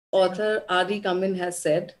author R.D. Cumming has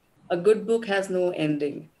said, a good book has no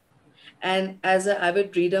ending. And as an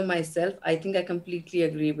avid reader myself, I think I completely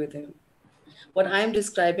agree with him. What I'm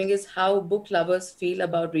describing is how book lovers feel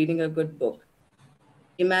about reading a good book.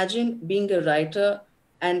 Imagine being a writer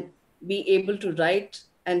and be able to write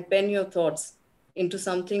and pen your thoughts into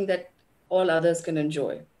something that all others can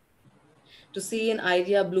enjoy. To see an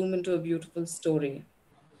idea bloom into a beautiful story,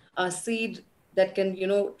 a seed that can,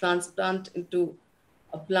 transplant into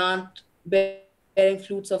a plant bearing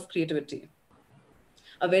fruits of creativity.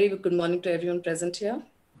 A very good morning to everyone present here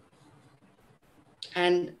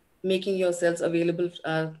and making yourselves available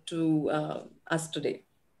to us today.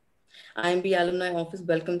 IIMB Alumni Office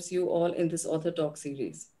welcomes you all in this Author Talk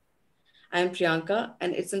series. I am Priyanka,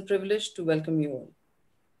 and it's a privilege to welcome you all.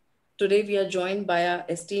 Today, we are joined by our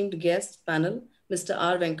esteemed guest panel, Mr.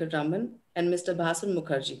 R. Venkat Raman and Mr. Bhaswar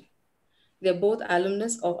Mukherjee. They are both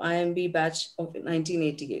alumnus of IIMB batch of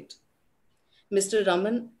 1988. Mr.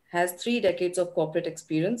 Raman has 3 decades of corporate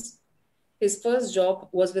experience. His first job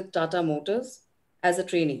was with Tata Motors as a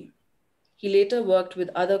trainee. He later worked with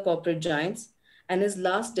other corporate giants, and his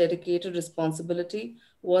last dedicated responsibility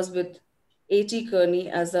was with A.T. Kearney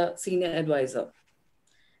as a senior advisor.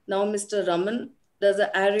 Now, Mr. Raman does an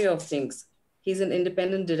array of things. He's an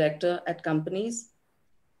independent director at companies.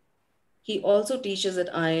 He also teaches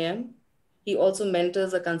at IIM. He also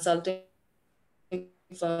mentors a consulting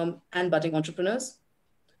firm and budding entrepreneurs.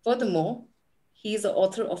 Furthermore, he is the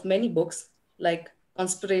author of many books like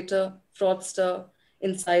Conspirator, Fraudster,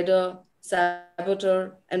 Insider,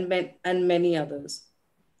 Saboteur, and many others.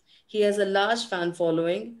 He has a large fan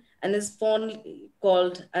following and is fondly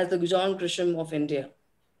called as the John Grisham of India.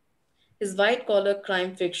 His white collar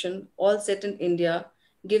crime fiction, all set in India,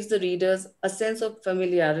 gives the readers a sense of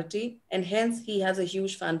familiarity, and hence he has a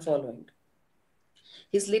huge fan following.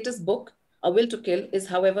 His latest book, A Will to Kill, is,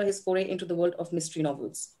 however, his foray into the world of mystery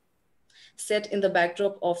novels. Set in the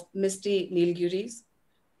backdrop of misty Nilgiris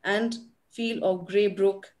and feel of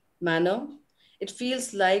Greybrook Manor, it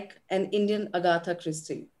feels like an Indian Agatha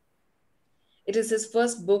Christie. It is his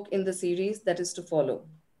first book in the series that is to follow.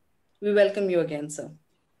 We welcome you again, sir.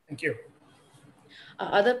 Thank you.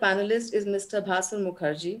 Our other panelist is Mr. Bhaswar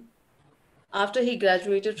Mukherjee. After he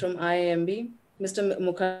graduated from IIMB, Mr.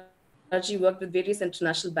 Mukherjee worked with various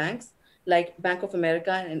international banks like Bank of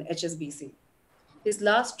America and HSBC. His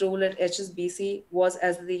last role at HSBC was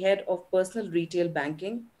as the head of personal retail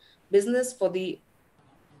banking business for the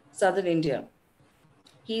Southern India.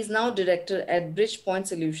 He is now director at Bridgepoint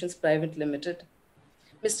Solutions Private Limited.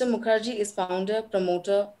 Mr. Mukherjee is founder,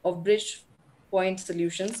 promoter of Bridgepoint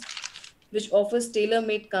Solutions, which offers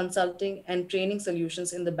tailor-made consulting and training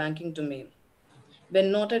solutions in the banking domain.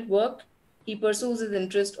 When not at work, he pursues his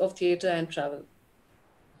interest of theater and travel.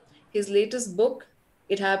 His latest book,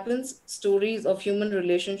 It Happens, Stories of Human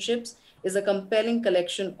Relationships, is a compelling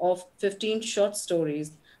collection of 15 short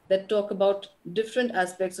stories that talk about different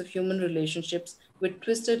aspects of human relationships with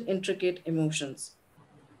twisted, intricate emotions.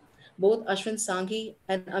 Both Ashwin Sanghi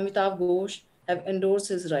and Amitav Ghosh have endorsed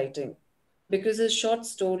his writing because his short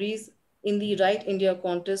stories in the Write India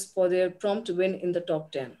contest for their prompt win in the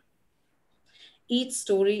top 10. Each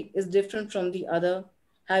story is different from the other,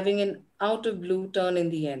 having an out of blue turn in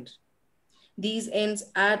the end. These ends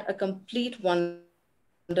add a complete wonder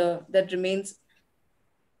that remains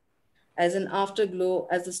as an afterglow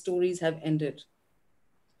as the stories have ended.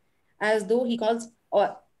 As though he calls,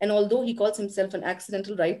 and although he calls himself an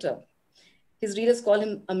accidental writer, his readers call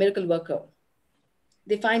him a miracle worker.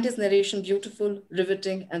 They find his narration beautiful,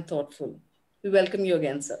 riveting, and thoughtful. We welcome you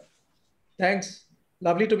again, sir. Thanks.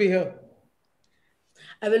 Lovely to be here.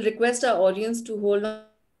 I will request our audience to hold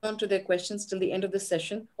on to their questions till the end of the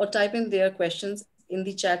session or type in their questions in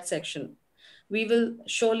the chat section. We will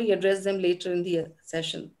surely address them later in the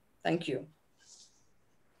session. Thank you.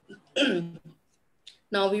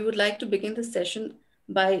 Now, we would like to begin the session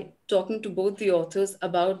by talking to both the authors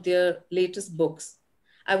about their latest books.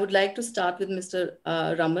 I would like to start with Mr.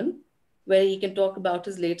 Raman, where he can talk about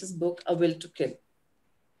his latest book, A Will to Kill.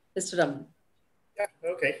 Mr. Raman. Yeah,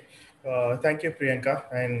 okay. Thank you, Priyanka,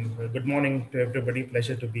 and good morning to everybody.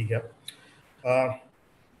 Pleasure to be here.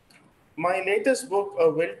 My latest book, A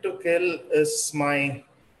Will to Kill, is my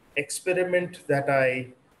experiment that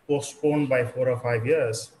I postponed by 4 or 5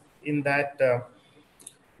 years. In that,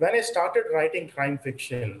 when I started writing crime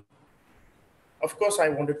fiction, of course, I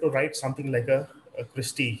wanted to write something like a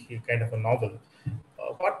Christie kind of a novel.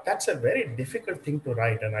 But that's a very difficult thing to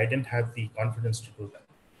write, and I didn't have the confidence to do that.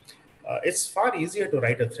 It's far easier to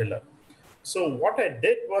write a thriller. So what I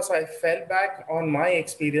did was I fell back on my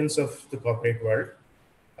experience of the corporate world.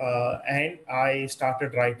 And I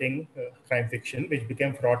started writing crime fiction, which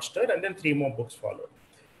became Fraudster, and then 3 more books followed.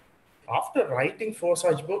 After writing 4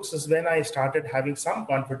 such books is when I started having some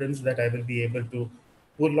confidence that I will be able to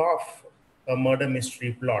pull off a murder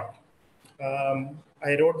mystery plot.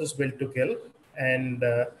 I wrote this Will to Kill, and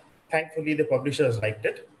thankfully the publishers liked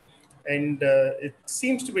it. And it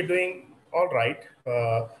seems to be doing all right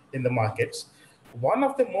in the markets. One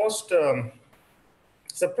of the most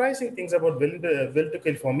surprising things about Will to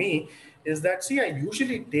Kill for me is that, see, I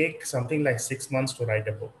usually take something like 6 months to write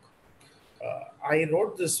a book. I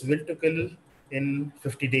wrote this Will to Kill in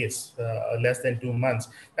 50 days, less than 2 months.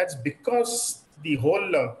 That's because the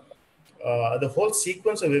whole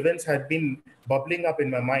sequence of events had been bubbling up in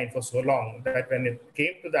my mind for so long that when it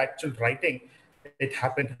came to the actual writing, it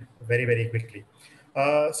happened very, very quickly.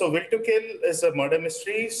 So Will to Kill is a murder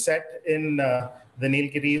mystery set in the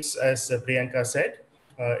Nilgiris, as Priyanka said,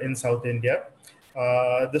 in South India.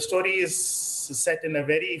 The story is set in a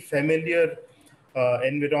very familiar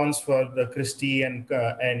environs for the Christie and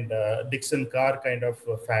Dixon Carr kind of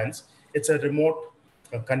fans. It's a remote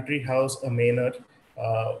country house, a manor,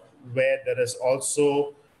 where there is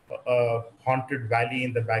also a haunted valley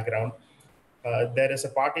in the background. There is a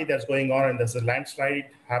party that's going on, and there's a landslide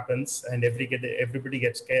happens, and everybody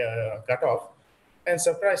gets cut off, and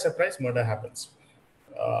surprise, surprise, murder happens.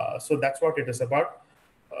 So that's what it is about.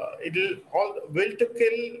 Will to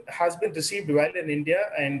Kill has been received well in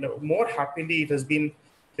India, and more happily, it has been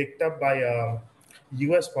picked up by a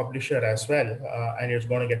US publisher as well, and it's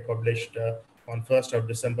going to get published on 1st of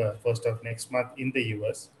December, 1st of next month in the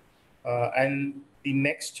US. And the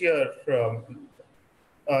next year,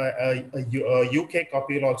 a UK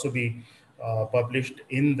copy will also be published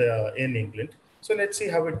in England. So let's see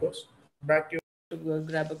how it goes. Back to you. To go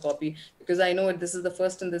grab a copy, because I know this is the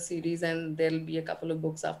first in the series and there'll be a couple of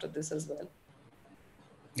books after this as well.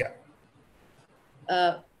 Yeah.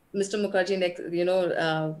 Mr. Mukherjee,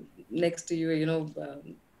 next to you,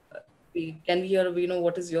 can we hear,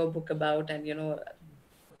 what is your book about, and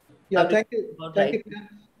Yeah, thank you.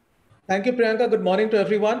 Thank you, Priyanka. Good morning to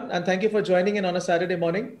everyone, and thank you for joining in on a Saturday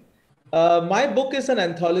morning. My book is an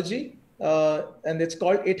anthology, and it's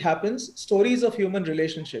called It Happens, Stories of Human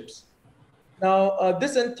Relationships. Now,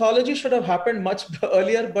 this anthology should have happened much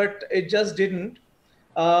earlier, but it just didn't,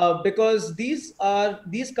 because these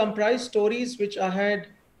comprise stories which I had,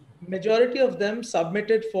 majority of them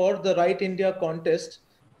submitted for the Write India contest,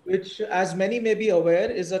 which, as many may be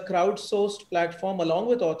aware, is a crowdsourced platform along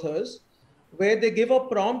with authors, where they give a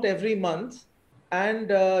prompt every month,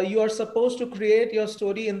 and you are supposed to create your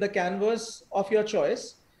story in the canvas of your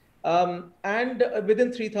choice, and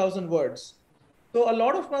within 3,000 words. So a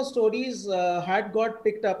lot of my stories had got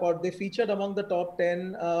picked up, or they featured among the top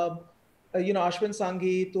 10. Ashwin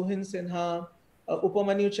Sanghi, Tuhin Sinha,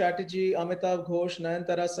 Upamanyu Chatterjee, Amitav Ghosh,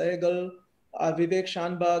 Nayantara Sehgal, Vivek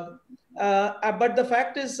Shanbag. But the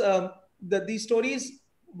fact is that these stories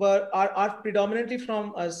are predominantly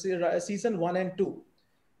from season 1 and 2.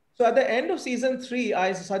 So at the end of season 3,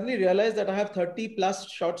 I suddenly realized that I have 30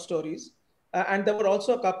 plus short stories. And there were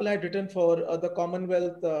also a couple I had written for the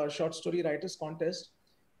Commonwealth Short Story Writers Contest.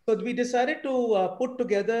 So we decided to put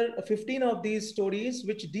together 15 of these stories,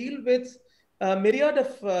 which deal with a myriad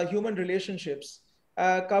of human relationships,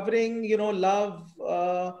 covering, love,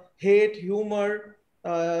 hate, humor,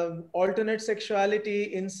 alternate sexuality,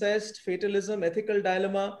 incest, fatalism, ethical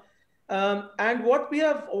dilemma. And what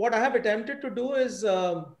I have attempted to do is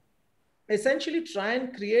essentially try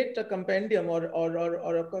and create a compendium or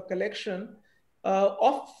a collection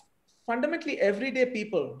of fundamentally everyday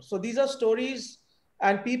people. So these are stories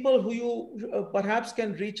and people who you perhaps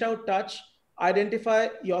can reach out, touch, identify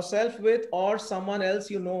yourself with, or someone else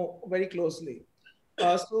very closely.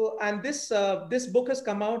 And this book has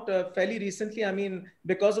come out fairly recently. I mean,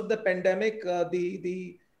 because of the pandemic,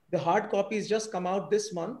 the hard copies just come out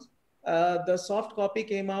this month. The soft copy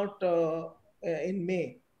came out in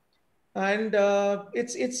May. And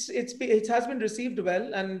it has been received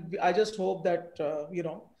well, and I just hope that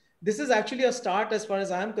this is actually a start as far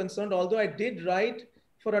as I am concerned. Although I did write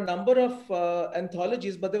for a number of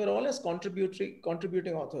anthologies, but they were all as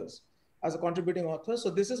contributing authors, as a contributing author. So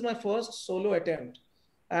this is my first solo attempt,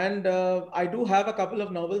 and I do have a couple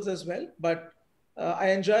of novels as well. But I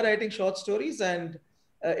enjoy writing short stories, and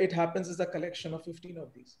It Happens is a collection of 15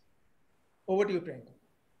 of these. Over to you, Priyanka.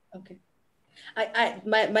 Okay.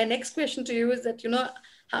 My next question to you is that,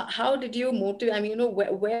 how did you motivate, I mean,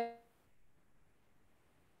 where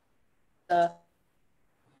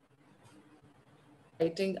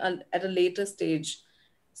writing at a later stage.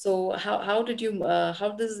 So how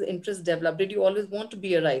does this interest develop? Did you always want to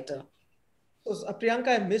be a writer? So, Priyanka,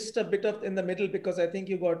 I missed a bit of in the middle because I think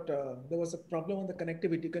you got, there was a problem on the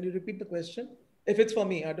connectivity. Can you repeat the question? If it's for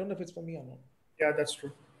me, I don't know if it's for me or not. Yeah, that's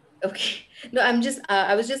true. Okay. No,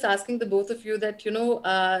 I was just asking the both of you that,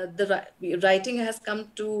 writing has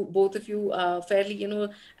come to both of you fairly,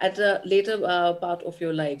 at a later part of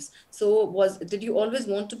your lives. So did you always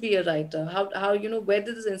want to be a writer? Where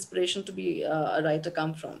did this inspiration to be a writer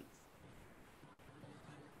come from?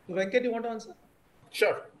 So, Venkat, you want to answer?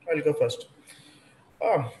 Sure, I'll go first.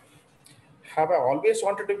 Um, have I always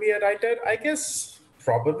wanted to be a writer? I guess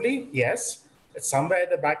probably yes. It's somewhere at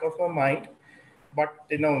the back of my mind. But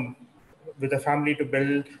with a family to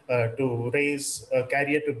build, to raise, a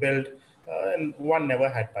career to build, and one never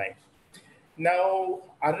had time. Now,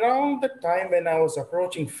 around the time when I was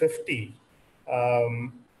approaching 50,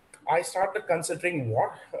 um, I started considering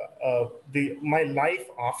what my life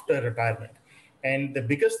after retirement. And the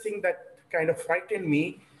biggest thing that kind of frightened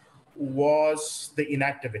me was the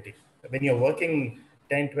inactivity. When you're working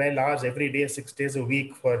 10, 12 hours every day, 6 days a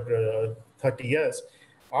week for 30 years,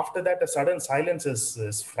 after that, a sudden silence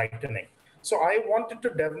is frightening. So I wanted to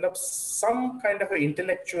develop some kind of an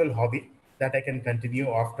intellectual hobby that I can continue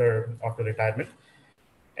after retirement.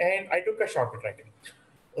 And I took a shot at writing.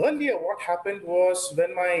 Earlier, what happened was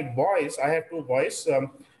when my boys, I have two boys,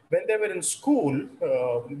 when they were in school,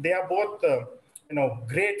 they are both,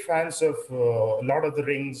 great fans of Lord of the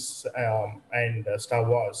Rings and Star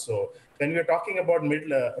Wars. So when we were talking about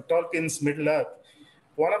Tolkien's Middle Earth,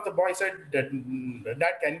 one of the boys said, "Dad,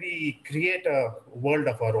 can we create a world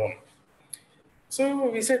of our own?" So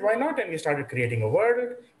we said, why not? And we started creating a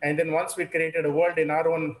world. And then once we created a world in our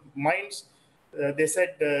own minds, they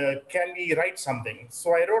said, can we write something?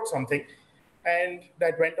 So I wrote something. And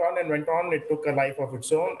that went on and went on. It took a life of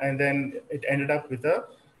its own. And then it ended up with a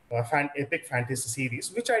epic fantasy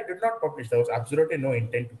series, which I did not publish. There was absolutely no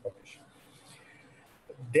intent to publish.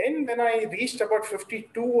 Then when I reached about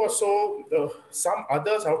 52 or so, some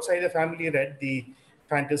others outside the family read the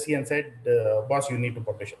fantasy and said, boss, you need to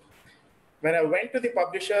publish it. When I went to the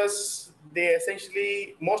publishers, they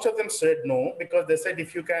essentially, most of them said no, because they said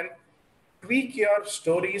if you can tweak your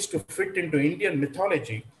stories to fit into Indian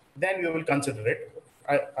mythology, then we will consider it.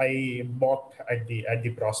 I bought at the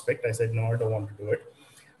prospect. I said, no, I don't want to do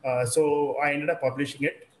it. So I ended up publishing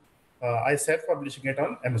it. I self-publishing it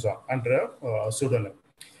on Amazon under a pseudonym.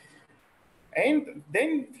 And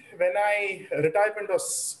then when retirement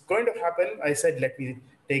was going to happen, I said, let me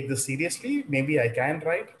take this seriously. Maybe I can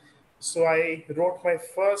write. So I wrote my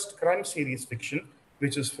first crime series fiction,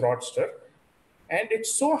 which is Fraudster. And it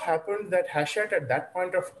so happened that Hachette at that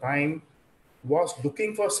point of time was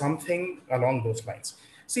looking for something along those lines.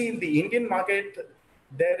 See, in the Indian market,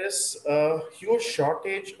 there is a huge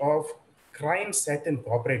shortage of crime set in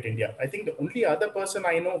corporate India. I think the only other person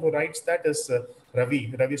I know who writes that is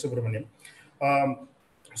Ravi Subramaniam. Um,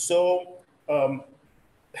 so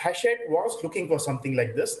Hachette was looking for something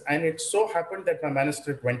like this, and it so happened that my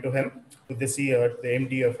manuscript went to him, to the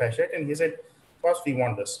MD of Hachette, and he said, "Boss, we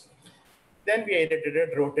want this." Then we edited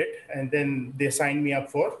it, wrote it, and then they signed me up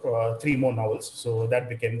for 3 more novels. So that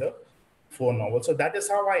became the 4 novels. So that is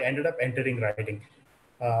how I ended up entering writing.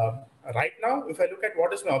 Right now, if I look at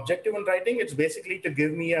what is my objective in writing, it's basically to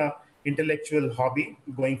give me a intellectual hobby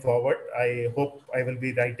going forward. I hope I will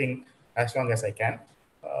be writing as long as I can.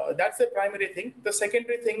 That's the primary thing. The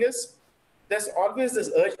secondary thing is there's always this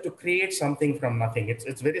urge to create something from nothing.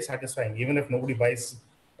 It's very satisfying. Even if nobody buys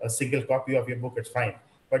a single copy of your book, it's fine.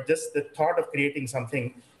 But just the thought of creating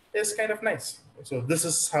something is kind of nice. So this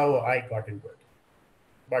is how I got into it.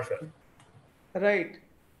 Bhaswar. Right.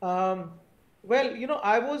 Well,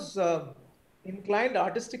 I was inclined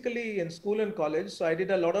artistically in school and college. So I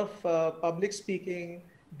did a lot of public speaking,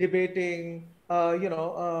 debating, a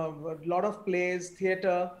lot of plays,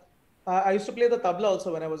 theater. I used to play the tabla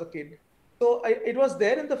also when I was a kid. So it was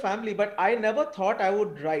there in the family, but I never thought I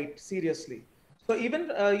would write seriously. So even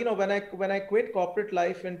when I quit corporate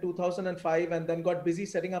life in 2005 and then got busy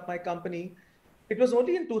setting up my company, it was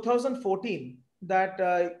only in 2014 that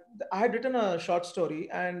I had written a short story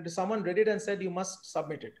and someone read it and said, you must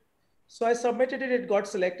submit it. So I submitted it, it got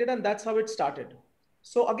selected, and that's how it started.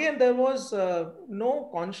 So again, there was no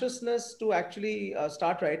consciousness to actually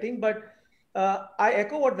start writing, but I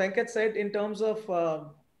echo what Venkat said in terms of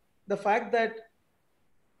the fact that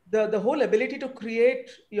the whole ability to create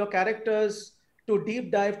your characters, to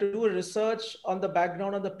deep dive, to do research on the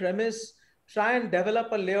background, on the premise, try and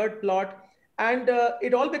develop a layered plot. And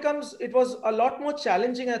it was a lot more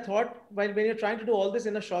challenging, I thought, when you're trying to do all this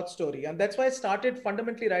in a short story. And that's why I started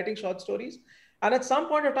fundamentally writing short stories. And at some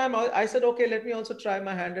point of time, I said, okay, let me also try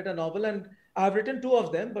my hand at a novel. And I've written two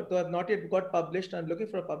of them, but they have not yet got published. I'm looking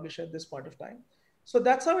for a publisher at this point of time. So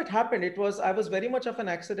that's how it happened. I was very much of an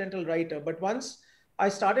accidental writer. But once I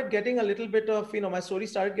started getting a little bit of, my story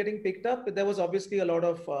started getting picked up, there was obviously a lot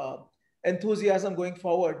of enthusiasm going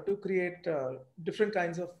forward to create different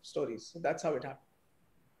kinds of stories. So that's how it happened.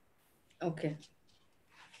 Okay.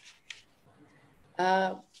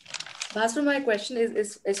 Bhaswar, my question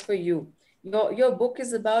is for you. Your book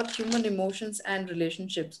is about human emotions and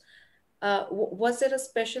relationships. Was there a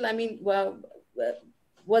special, I mean,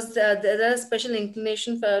 was there a special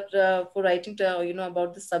inclination for writing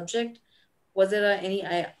about the subject? Was there any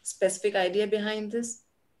specific idea behind this?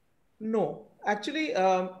 No, actually,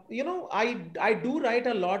 I do write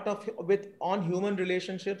a lot on human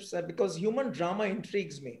relationships because human drama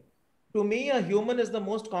intrigues me. To me, a human is the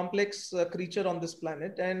most complex creature on this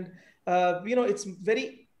planet, and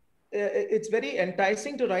it's very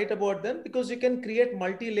enticing to write about them because you can create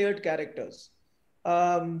multi-layered characters.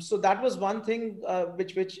 So that was one thing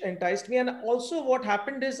which enticed me, and also what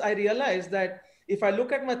happened is I realized that if I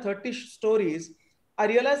look at my 30 stories, I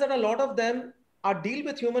realized that a lot of them are deal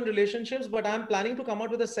with human relationships, but I'm planning to come out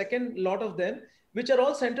with a second lot of them, which are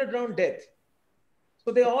all centered around death.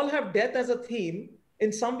 So they all have death as a theme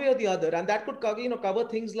in some way or the other, and that could cover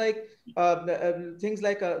things like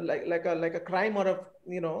like a crime or a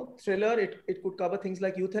thriller. It could cover things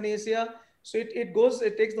like euthanasia. So it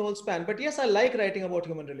takes the whole span. But yes, I like writing about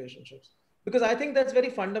human relationships because I think that's very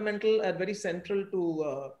fundamental and very central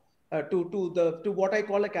to what I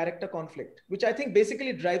call a character conflict, which I think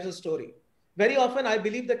basically drives a story. Very often, I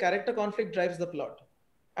believe the character conflict drives the plot,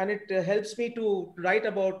 and it helps me to write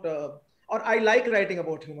about, or I like writing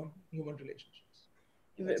about human relationships.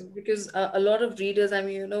 Because a lot of readers, I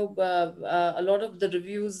mean, a lot of the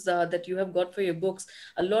reviews that you have got for your books,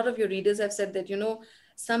 a lot of your readers have said that,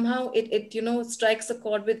 somehow it strikes a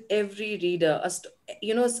chord with every reader.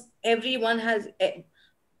 Everyone has,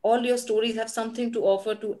 all your stories have something to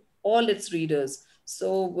offer to all its readers.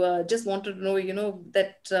 So just wanted to know,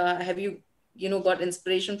 that have you, got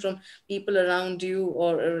inspiration from people around you,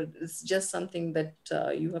 or it's just something that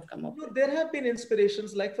you have come up with? There have been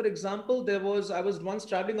inspirations. Like, for example, I was once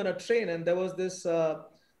traveling on a train, and there was this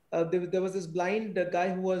blind guy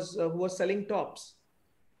who was selling tops.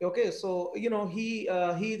 Okay, so he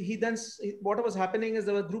then what was happening is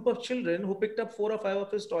there was a group of children who picked up 4 or 5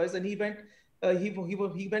 of his toys, and he went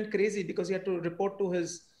crazy because he had to report to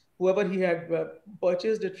his whoever he had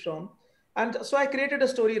purchased it from. And so I created a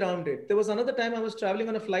story around it. There was another time I was traveling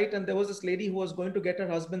on a flight, and there was this lady who was going to get her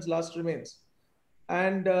husband's last remains,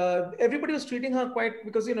 and everybody was treating her quite,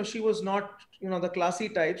 because she was not the classy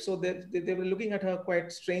type, so they were looking at her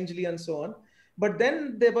quite strangely and so on. But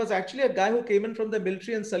then there was actually a guy who came in from the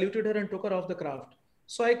military and saluted her and took her off the craft.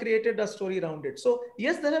 So I created a story around it. So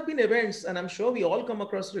yes, there have been events, and I'm sure we all come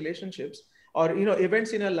across relationships or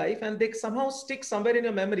events in your life, and they somehow stick somewhere in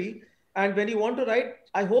your memory. And when you want to write,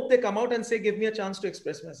 I hope they come out and say, give me a chance to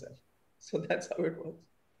express myself. So that's how it works.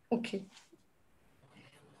 Okay.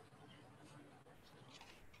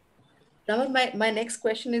 Raman, my next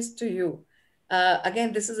question is to you.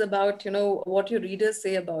 Again, this is about, what your readers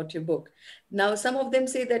say about your book. Now, some of them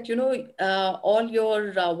say that, all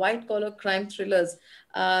your white collar crime thrillers,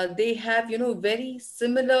 they have, very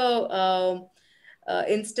similar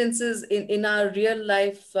instances in our real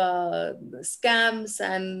life scams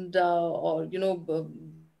and, or,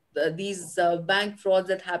 these bank frauds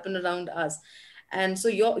that happen around us. And so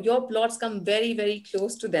your plots come very, very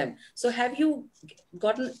close to them. So have you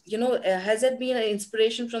gotten, has it been an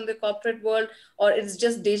inspiration from the corporate world, or it's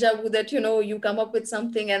just deja vu that, you come up with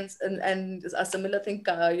something and a similar thing,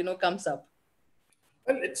 comes up?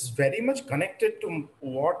 Well, it's very much connected to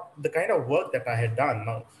what the kind of work that I had done.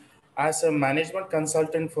 Now, as a management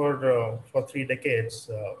consultant for 3 decades,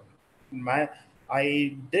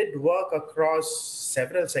 I did work across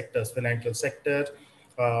several sectors: financial sector,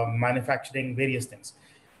 manufacturing, various things.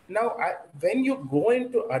 Now, when you go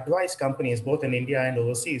into advise companies, both in India and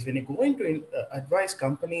overseas, when you go into advise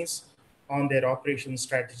companies on their operation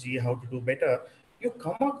strategy, how to do better, you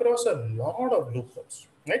come across a lot of loopholes,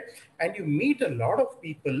 right? And you meet a lot of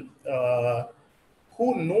people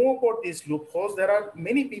who know about these loopholes. There are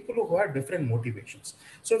many people who have different motivations.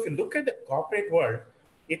 So if you look at the corporate world,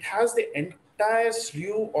 it has the entire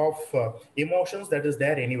slew of emotions that is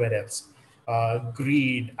there anywhere else.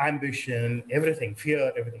 Greed, ambition, everything,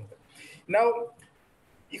 fear, everything. Now,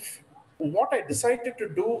 if what I decided to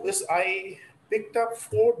do is I picked up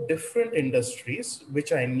 4 different industries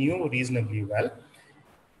which I knew reasonably well,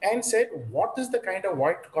 and said, what is the kind of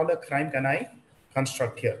white collar crime can I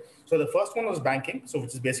construct here. So the first one was banking, so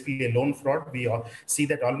which is basically a loan fraud. We all see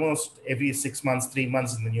that almost every 6 months, 3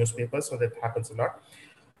 months in the newspaper, so that happens a lot.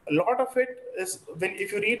 A lot of it is when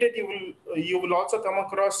if you read it, you will also come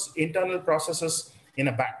across internal processes in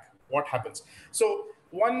a bank. What happens? So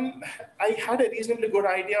one, I had a reasonably good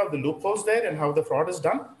idea of the loopholes there and how the fraud is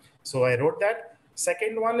done. So I wrote that.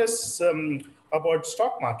 Second one is about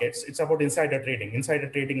stock markets. It's about insider trading. Insider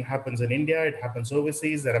trading happens in India. It happens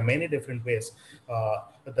overseas. There are many different ways.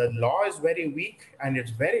 The law is very weak, and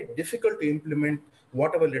it's very difficult to implement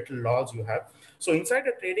whatever little laws you have. So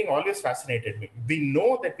insider trading always fascinated me. We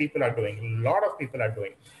know that people are doing, a lot of people are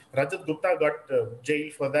doing. Rajat Gupta got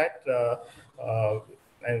jailed for that.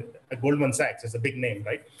 And Goldman Sachs is a big name,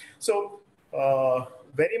 right? So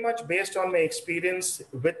very much based on my experience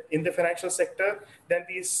in the financial sector. Then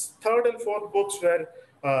these third and fourth books were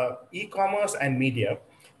e-commerce and media.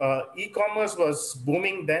 E-commerce was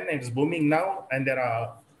booming then and it's booming now, and there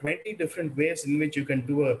are 20 different ways in which you can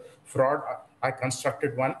do a fraud. I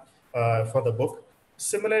constructed one for the book.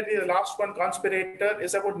 Similarly, the last one, Conspirator,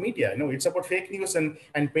 is about media. It's about fake news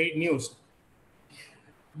and paid news.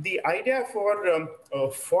 The idea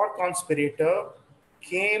for Conspirator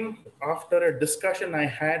came after a discussion I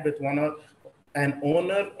had with an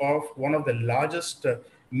owner of one of the largest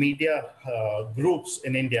media groups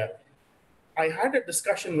in India. I had a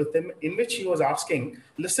discussion with him in which he was asking,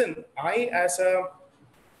 listen, I as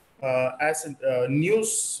a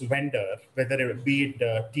news vendor, whether it be it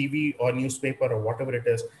TV or newspaper or whatever it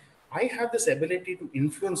is, I have this ability to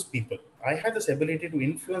influence people. I have this ability to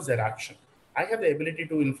influence their action. I have the ability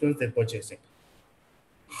to influence their purchasing.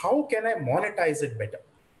 How can I monetize it better?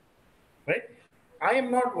 Right? I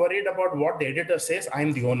am not worried about what the editor says. I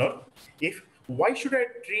am the owner. Why should I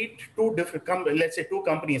treat two different, let's say two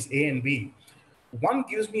companies, A and B? One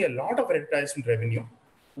gives me a lot of advertisement revenue.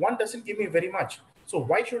 One doesn't give me very much. So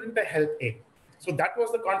why shouldn't I help A? So that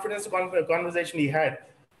was the confidence conversation he had.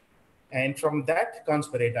 And from that,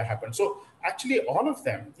 Conspirator happened. So actually all of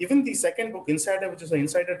them, even the second book, Insider, which is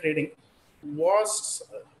insider trading, was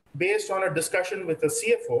based on a discussion with a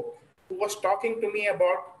CFO who was talking to me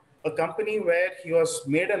about a company where he was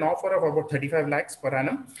made an offer of about 35 lakhs per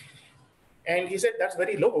annum. And he said, that's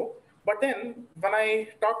very low. But then when I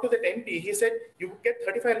talked to that MP, he said, you get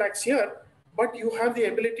 35 lakhs here, but you have the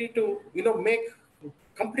ability to, make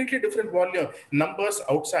completely different volume numbers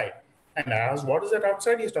outside. And I asked, what is that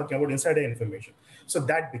outside? He's talking about insider information. So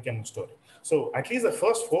that became a story. So at least the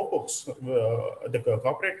first 4 books, the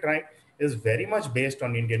corporate crime, is very much based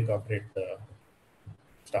on Indian corporate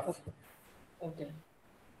stuff. Okay.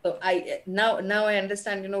 So now I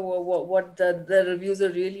understand, what the reviews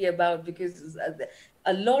are really about, because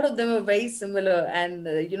a lot of them are very similar, and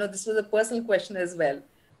this was a personal question as well.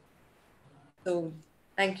 So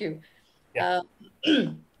thank you. Yeah.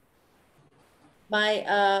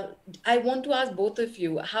 I want to ask both of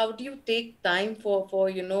you, how do you take time for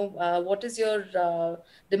what is your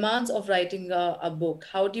demands of writing a book?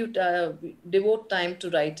 How do you devote time to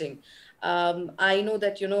writing? I know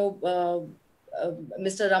that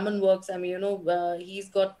Mr. Raman works. I mean, he's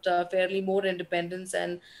got fairly more independence,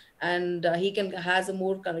 and he has a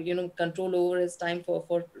more control over his time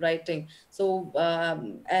for writing. So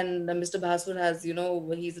and Mr. Bhaswar has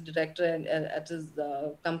he's a director at his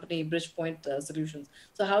company Bridgepoint Solutions.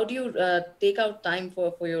 So how do you take out time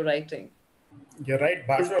for your writing? You're right.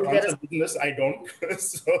 Bhaswar runs a business. I don't.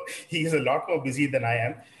 So he's a lot more busy than I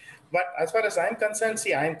am. But as far as I'm concerned,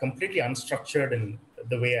 see, I am completely unstructured in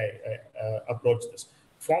the way I approach this.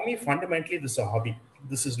 For me, fundamentally, this is a hobby.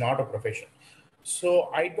 This is not a profession. So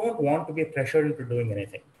I don't want to be pressured into doing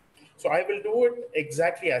anything. So I will do it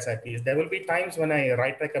exactly as I please. There will be times when I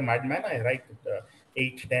write like a madman. I write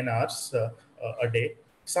 8-10 hours a day.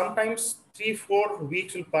 Sometimes 3-4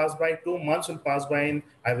 weeks will pass by, 2 months will pass by, and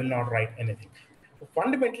I will not write anything.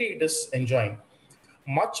 Fundamentally, it is enjoying.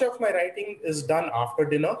 Much of my writing is done after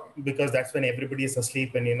dinner because that's when everybody is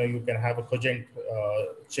asleep and you can have a cogent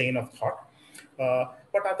chain of thought.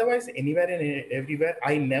 But otherwise, anywhere and everywhere,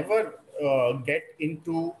 I never get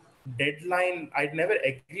into deadline. I'd never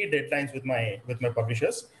agree deadlines with my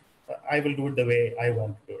publishers. I will do it the way I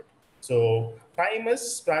want to do it. So time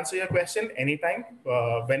is, to answer your question, anytime,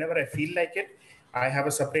 whenever I feel like it. I have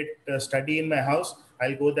a separate study in my house.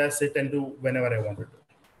 I'll go there, sit and do whenever I want to do.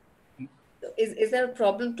 Is there a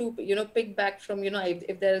problem to pick back from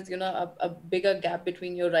if there is a bigger gap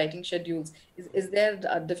between your writing schedules? Is there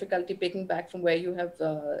a difficulty picking back from where you have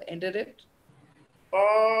ended it?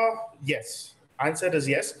 Yes. Answer is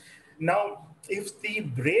yes. Now, if the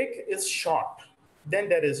break is short, then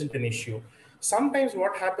there isn't an issue. Sometimes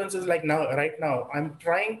what happens is like right now, I'm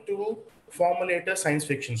trying to formulate a science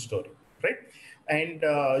fiction story, right? And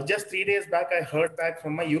just 3 days back, I heard back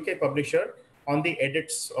from my UK publisher on the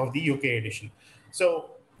edits of the UK edition.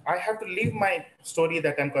 So I have to leave my story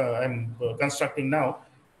that I'm constructing now,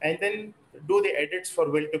 and then do the edits for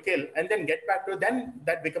Will to Kill, and then get back to it. Then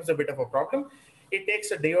that becomes a bit of a problem. It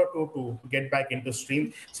takes a day or two to get back into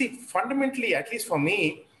stream. See, fundamentally, at least for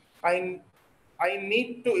me, I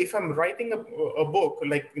need to, if I'm writing a book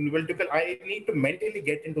like in Will to Kill, I need to mentally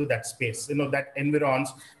get into that space, that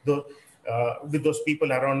environs the with those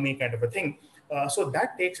people around me, kind of a thing. So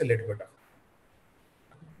that takes a little bit of.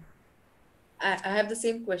 I have the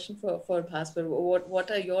same question for Bhaswar.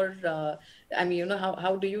 What are your I mean,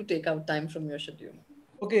 how do you take out time from your schedule?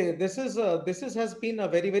 Okay, this has been a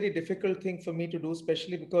very, very difficult thing for me to do,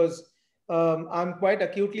 especially because I'm quite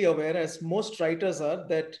acutely aware, as most writers are,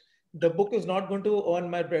 that the book is not going to earn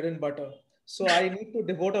my bread and butter. So I need to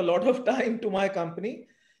devote a lot of time to my company.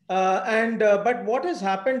 But what has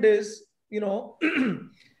happened is, I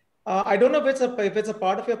don't know if it's a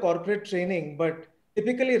part of your corporate training, but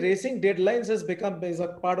typically racing deadlines is a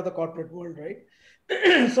part of the corporate world, right?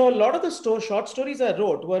 So a lot of the short stories I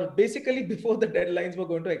wrote were basically before the deadlines were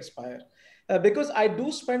going to expire. Because I do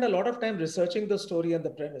spend a lot of time researching the story and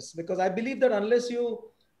the premise, because I believe that unless you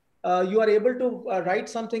are able to write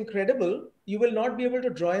something credible, you will not be able to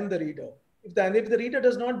draw in the reader. If the reader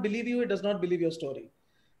does not believe you, it does not believe your story.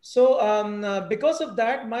 So because of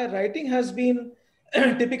that, my writing has been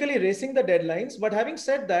typically racing the deadlines. But having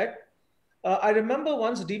said that, I remember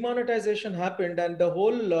once demonetization happened and the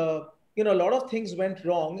whole, a lot of things went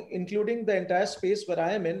wrong, including the entire space where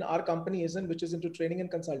I am in, our company is in, which is into training and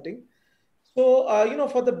consulting. So,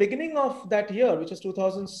 for the beginning of that year, which is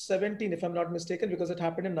 2017, if I'm not mistaken, because it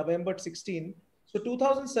happened in November 16. So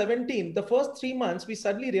 2017, the first 3 months, we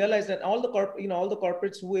suddenly realized that all the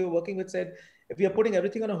corporates who we were working with said, we are putting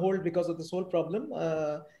everything on a hold because of this whole problem.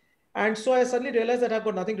 And so I suddenly realized that I've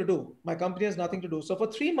got nothing to do. My company has nothing to do. So for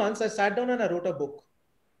 3 months, I sat down and I wrote a book.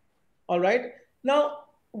 All right. Now,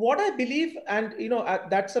 what I believe, and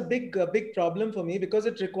that's a big problem for me, because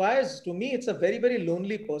it requires, to me, it's a very, very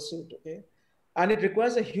lonely pursuit. Okay, and it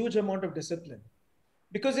requires a huge amount of discipline,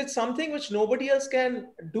 because it's something which nobody else can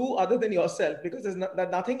do other than yourself, because there's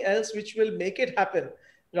nothing else which will make it happen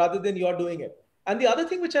rather than you're doing it. And the other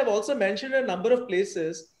thing which I've also mentioned in a number of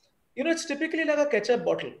places, it's typically like a ketchup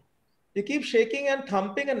bottle. You keep shaking and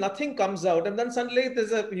thumping and nothing comes out, and then suddenly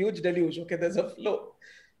there's a huge deluge. Okay, there's a flow.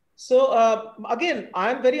 So again,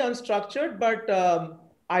 I'm very unstructured, but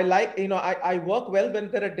I like, I work well when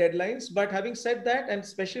there are deadlines. But having said that, and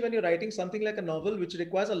especially when you're writing something like a novel, which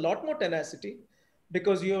requires a lot more tenacity,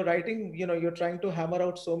 because you're writing, you're trying to hammer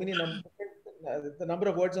out so many numbers, the number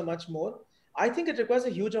of words are much more. I think it requires a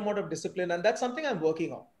huge amount of discipline, and that's something I'm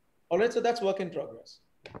working on. All right, so that's work in progress.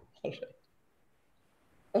 All right.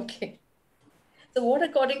 Okay. So what,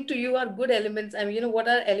 according to you, are good elements? I mean, what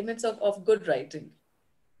are elements of good writing?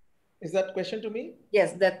 Is that question to me?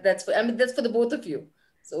 Yes, that's for the both of you.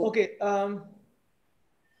 So okay.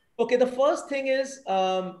 Okay, the first thing is,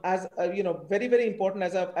 as very, very important,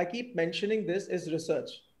 as I keep mentioning this, is research.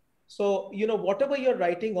 So, whatever you're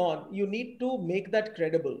writing on, you need to make that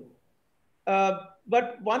credible.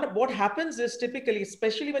 But what happens is, typically,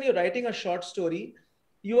 especially when you're writing a short story,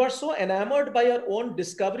 you are so enamored by your own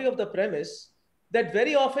discovery of the premise that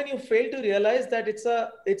very often you fail to realize that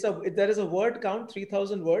there is a word count,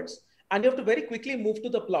 3,000 words, and you have to very quickly move to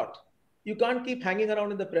the plot. You can't keep hanging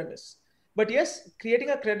around in the premise. But yes, creating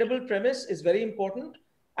a credible premise is very important.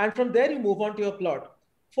 And from there, you move on to your plot.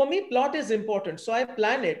 For me, plot is important. So I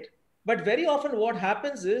plan it. But very often what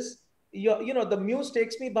happens is, the muse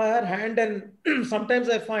takes me by her hand, and sometimes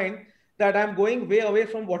I find that I'm going way away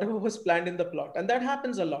from whatever was planned in the plot. And that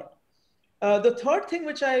happens a lot. The third thing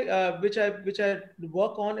which I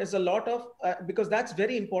work on is a lot of, because that's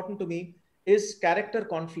very important to me, is character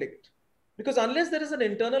conflict. Because unless there is an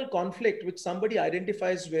internal conflict which somebody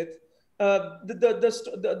identifies with,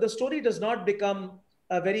 the story does not become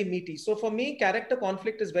very meaty. So for me, character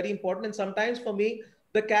conflict is very important, and sometimes for me,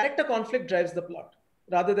 the character conflict drives the plot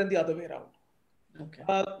rather than the other way around. okay.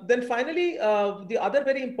 Then finally, the other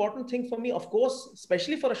very important thing for me, of course,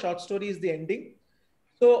 especially for a short story, is the ending.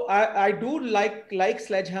 So I do like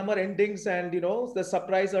sledgehammer endings, and the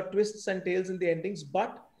surprise or twists and tails in the endings,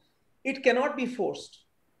 but it cannot be forced.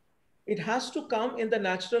 It has to come in the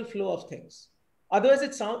natural flow of things. Otherwise,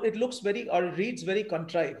 it looks very, or reads very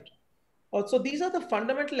contrived. So these are the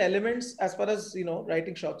fundamental elements as far as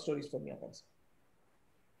writing short stories for me.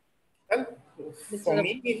 Well, for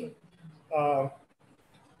me, uh,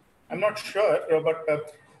 I'm not sure,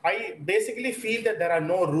 but I basically feel that there are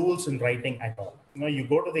no rules in writing at all. You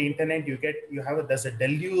go to the internet, there's a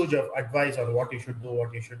deluge of advice on what you should do,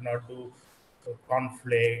 what you should not do,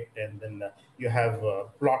 conflict, and then you have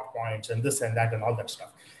plot points and this and that and all that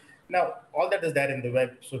stuff. Now, all that is there in the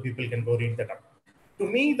web, so people can go read that up. To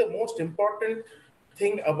me, the most important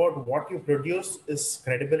thing about what you produce is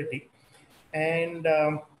credibility. And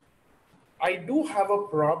I do have a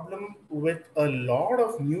problem with a lot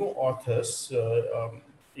of new authors,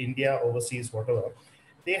 India, overseas, whatever.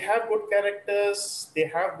 They have good characters, they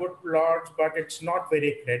have good plots, but it's not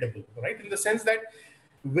very credible, right? In the sense that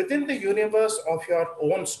within the universe of your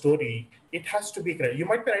own story, it has to be credible. You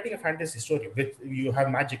might be writing a fantasy story with you have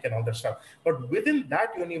magic and all that stuff, but within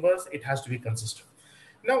that universe, it has to be consistent.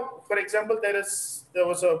 Now, for example, there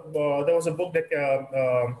was a book that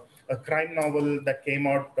a crime novel that came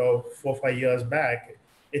out 4 or 5 years back.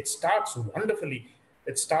 It starts wonderfully.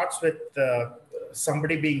 It starts with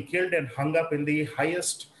somebody being killed and hung up in the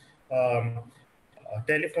highest mobile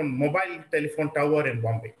telephone tower in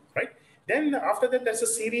Bombay. Right. Then after that, there's a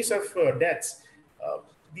series of deaths.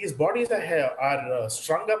 These bodies are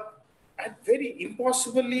strung up at very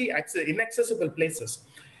impossibly inaccessible places.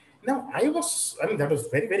 Now, that was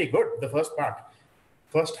very, very good, the first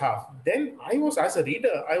half. Then as a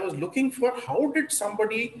reader, I was looking for how did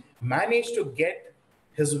somebody manage to get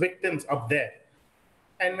his victims up there?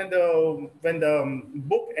 And when the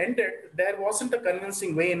book ended, there wasn't a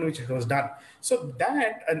convincing way in which it was done. So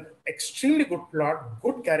an extremely good plot,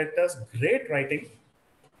 good characters, great writing,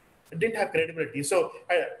 didn't have credibility. So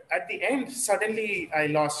at the end, suddenly I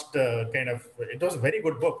lost it was a very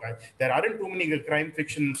good book. There aren't too many crime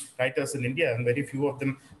fiction writers in India, and very few of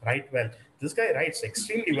them write well. This guy writes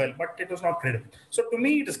extremely well, but it was not credible. So to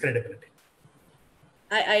me, it is credibility.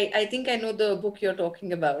 I think I know the book you're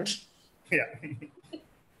talking about. Yeah.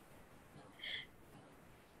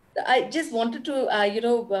 I just wanted to,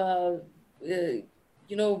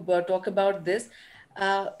 talk about this.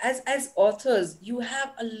 As authors, you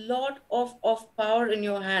have a lot of power in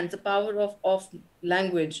your hands, the power of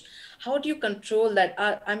language. How do you control that?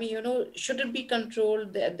 Should it be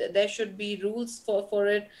controlled? There should be rules for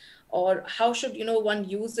it, or how should one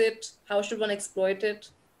use it? How should one exploit it?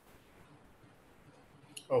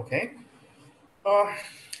 Okay. I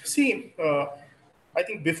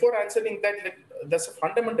think before answering that, that's a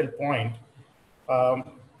fundamental point.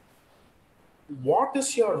 What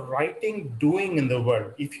is your writing doing in the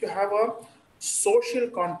world? If you have a social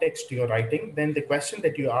context to your writing, then the question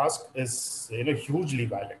that you ask is hugely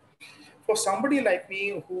valid. For somebody like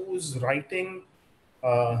me who's writing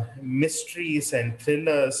mysteries and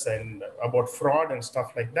thrillers and about fraud and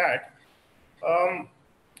stuff like that,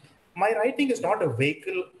 my writing is not a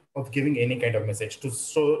vehicle of giving any kind of message.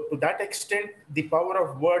 So to that extent, the power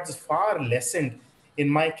of words is far lessened in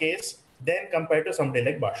my case than compared to somebody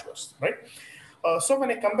like Bhaswar's, right? So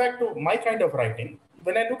when I come back to my kind of writing,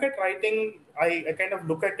 when I look at writing, I kind of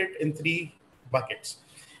look at it in three buckets.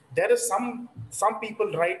 There is some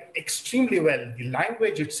people write extremely well. The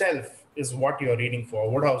language itself is what you're reading for.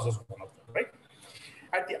 Woodhouse is one of them, right?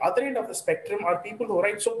 At the other end of the spectrum are people who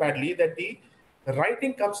write so badly that the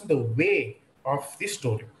writing comes in the way of the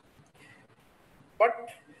story. But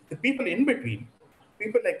the people in between,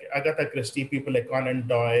 people like Agatha Christie, people like Conan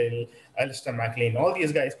Doyle, Alistair MacLean, all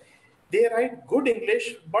these guys, they write good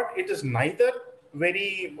English, but it is neither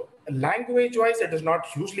very language-wise, it is not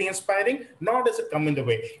hugely inspiring, nor does it come in the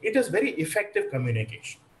way. It is very effective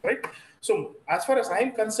communication, right? So as far as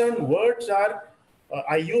I'm concerned,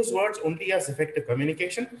 I use words only as effective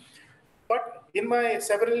communication. But in my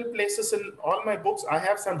several places in all my books, I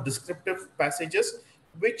have some descriptive passages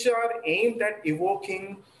which are aimed at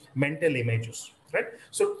evoking mental images, right?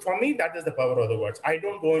 So for me, that is the power of the words. I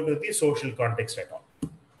don't go into the social context at all.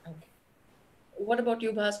 Okay. What about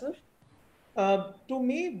you, Bhaswar? To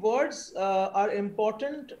me, words are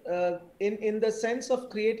important in the sense of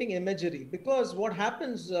creating imagery, because what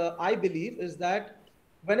happens, I believe, is that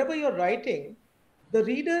whenever you're writing, the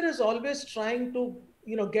reader is always trying to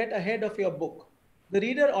get ahead of your book. The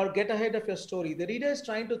reader, or get ahead of your story. The reader is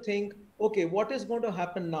trying to think, okay, what is going to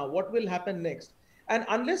happen now? What will happen next? And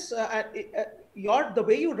unless the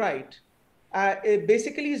way you write, it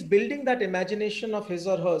basically is building that imagination of his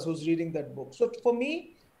or hers who's reading that book. So for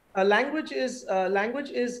me, language is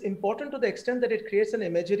important to the extent that it creates an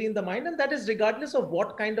imagery in the mind, and that is regardless of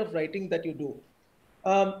what kind of writing that you do.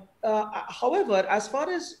 However, as far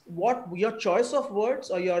as what your choice of words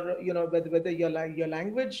or whether your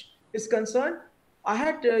language is concerned, I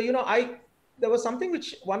had there was something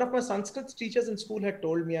which one of my Sanskrit teachers in school had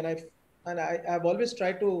told me, and I've always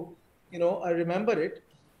tried to remember it.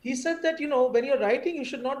 He said that, when you're writing, you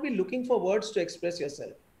should not be looking for words to express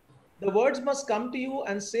yourself. The words must come to you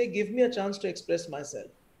and say, give me a chance to express myself.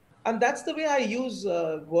 And that's the way I use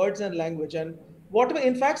words and language. And whatever,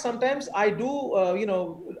 in fact, sometimes I do,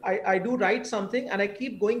 I do write something and I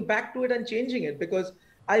keep going back to it and changing it because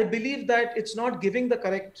I believe that it's not giving the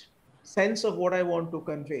correct sense of what I want to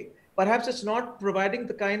convey. Perhaps it's not providing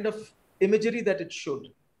the kind of imagery that it should.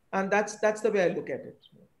 And that's the way I look at it.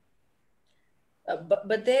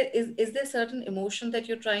 But there is there certain emotion that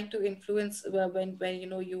you're trying to influence when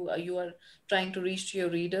you are trying to reach to your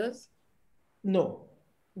readers? No,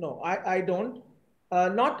 I don't.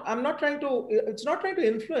 I'm not trying to, it's not trying to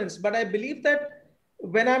influence, but I believe that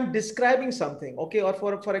when I'm describing something, okay, or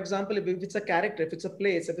for example, if it's a character, if it's a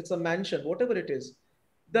place, if it's a mansion, whatever it is,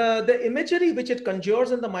 the imagery which it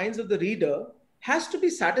conjures in the minds of the reader has to be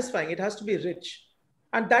satisfying. It has to be rich.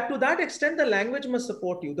 And that to that extent, the language must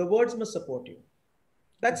support you, the words must support you.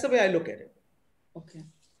 That's the way I look at it. Okay.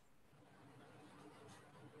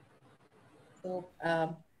 So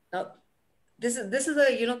now this is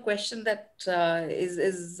a question that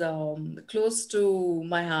is close to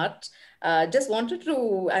my heart. Just wanted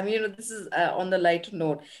to, I mean, this is on the lighter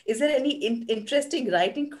note. Is there any interesting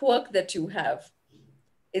writing quirk that you have?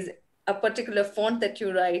 Is a particular font that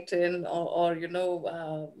you write in, or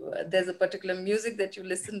there's a particular music that you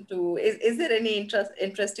listen to? Is there any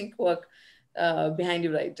interesting quirk behind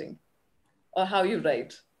your writing, or how you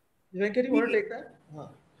write? Venkat, you want to take that?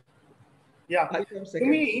 Yeah, to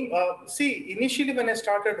me, see, initially when I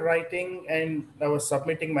started writing and I was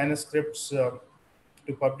submitting manuscripts to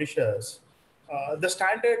publishers, the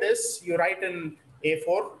standard is you write in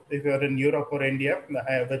A4 if you're in Europe or India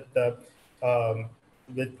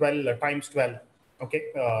with 12 times 12, okay,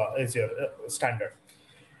 is your standard.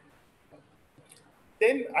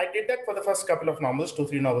 Then I did that for the first couple of novels,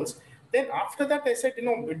 2-3 novels. Then after that, I said,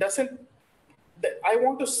 it doesn't. I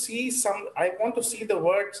want to see the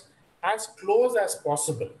words as close as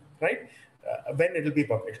possible, right? When it will be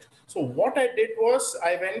published. So what I did was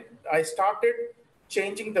I started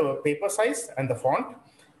changing the paper size and the font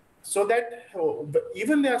so that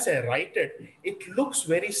even as I write it, it looks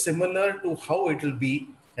very similar to how it will be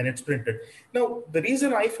when it's printed. Now, the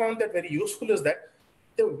reason I found that very useful is that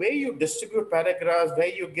the way you distribute paragraphs, where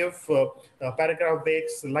you give paragraph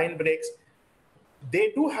breaks, line breaks,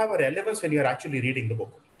 they do have a relevance when you're actually reading the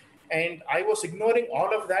book. And I was ignoring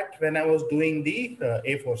all of that when I was doing the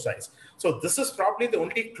A4 size. So this is probably the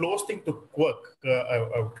only close thing to quirk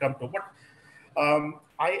I would come to. But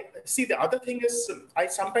I see the other thing is I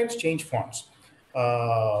sometimes change fonts.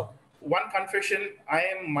 One confession, I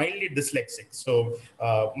am mildly dyslexic. So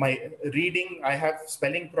my reading, I have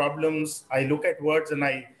spelling problems. I look at words and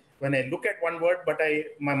when I look at one word, but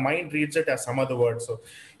my mind reads it as some other word. So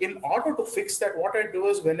in order to fix that, what I do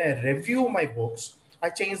is when I review my books, I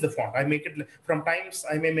change the font. I make it, from times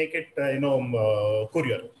I may make it,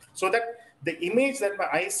 Courier, so that the image that my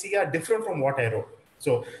eyes see are different from what I wrote.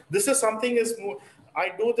 So this is something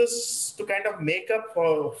I do this to kind of make up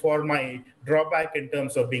for my drawback in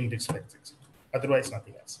terms of being dyslexic. Otherwise,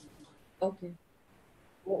 nothing else. Okay.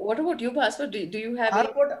 What about you, Bhaswar? Do you have?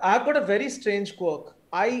 I've got a very strange quirk.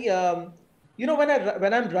 When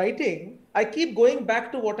I'm writing, I keep going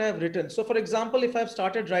back to what I have written. So, for example, if I've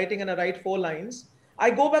started writing and I write 4 lines, I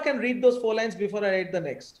go back and read those 4 lines before I write the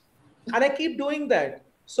next, and I keep doing that.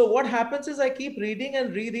 So what happens is I keep reading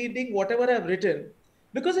and rereading whatever I've written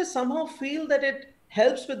because I somehow feel that it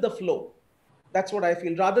helps with the flow. That's what I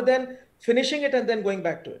feel, rather than finishing it and then going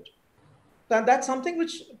back to it. And that's something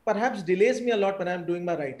which perhaps delays me a lot when I'm doing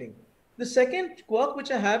my writing. The second quirk which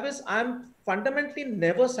I have is I'm fundamentally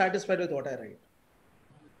never satisfied with what I write.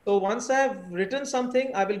 So once I've written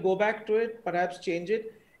something, I will go back to it, perhaps change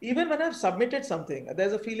it. Even when I've submitted something,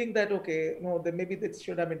 there's a feeling that, okay, no, then maybe this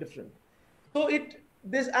should have been different. So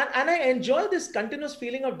and I enjoy this continuous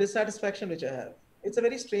feeling of dissatisfaction which I have. It's a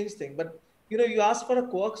very strange thing, but you ask for a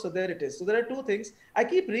quirk, so there it is. So there are 2 things. I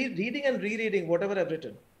keep reading and rereading whatever I've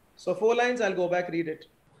written. So 4 lines, I'll go back, read it.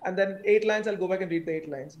 And then 8 lines, I'll go back and read the 8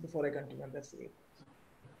 lines before I continue. And that's the 8.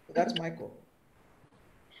 So that's my quirk.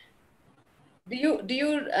 Do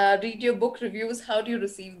you read your book reviews? How do you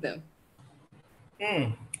receive them?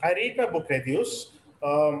 I read my book reviews.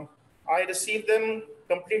 I receive them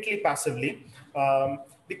completely passively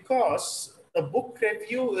because a book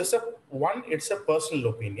review is it's a personal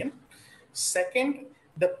opinion. Second,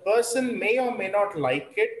 the person may or may not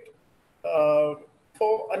like it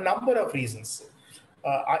for a number of reasons.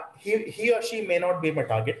 He or she may not be my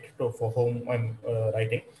target for whom I'm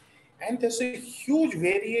writing. And there's a huge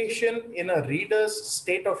variation in a reader's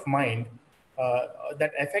state of mind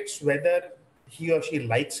that affects whether he or she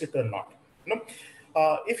likes it or not.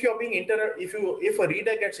 If you're being if a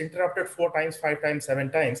reader gets interrupted 4 times, 5 times, 7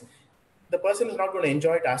 times, the person is not going to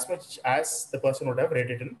enjoy it as much as the person would have read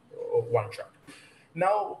it in one shot.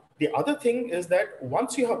 Now, the other thing is that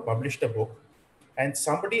once you have published a book and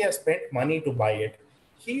somebody has spent money to buy it,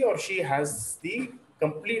 he or she has the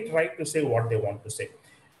complete right to say what they want to say.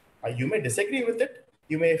 You may disagree with it.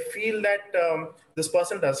 You may feel that this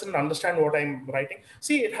person doesn't understand what I'm writing.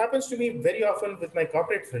 See, it happens to me very often with my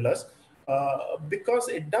corporate thrillers because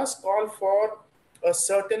it does call for a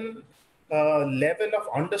certain level of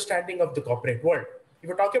understanding of the corporate world. If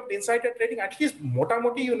you're talking about insider trading, at least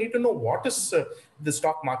moti, you need to know what is the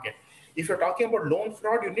stock market. If you're talking about loan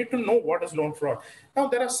fraud, you need to know what is loan fraud. Now,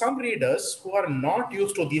 there are some readers who are not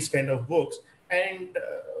used to these kind of books, and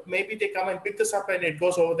maybe they come and pick this up and it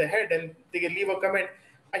goes over their head and they can leave a comment.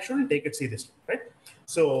 I shouldn't take it seriously, right?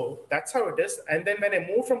 So that's how it is. And then when I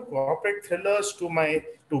move from corporate thrillers to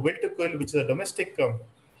Will to Quill, which is a domestic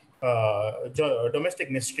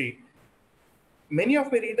mystery, many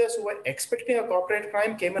of my readers who were expecting a corporate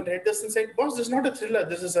crime came and read this and said, "Boss, this is not a thriller.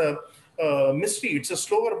 This is a mystery. It's a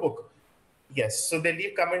slower book." Yes, so they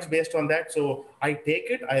leave comments based on that. So I take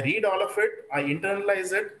it, I read all of it, I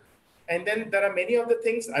internalize it, and then there are many of the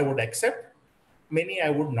things I would accept, many I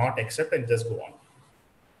would not accept, and just go on.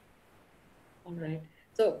 All right.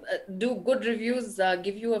 So do good reviews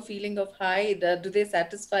give you a feeling of high? Do they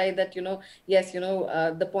satisfy that, yes,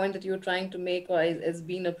 the point that you're trying to make or is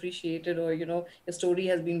being appreciated, or, your story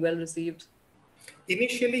has been well received?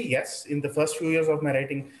 Initially, yes. In the first few years of my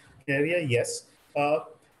writing career, yes.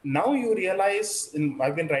 Now you realize,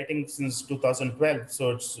 I've been writing since 2012, so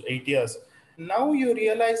it's 8 years. Now you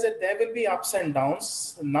realize that there will be ups and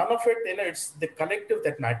downs. None of it, it's the collective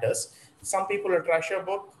that matters. Some people will trash your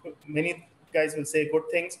book. Many guys will say good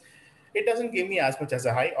things. It doesn't give me as much as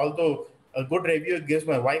a high, although a good review gives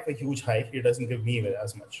my wife a huge high. It doesn't give me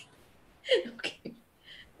as much. Okay.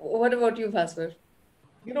 What about you, Bhaswar?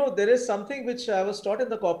 There is something which I was taught in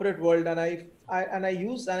the corporate world, and I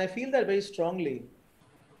feel that very strongly.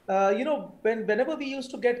 Whenever we used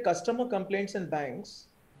to get customer complaints in banks,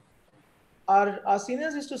 our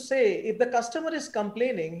seniors used to say, if the customer is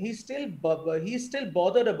complaining, he's still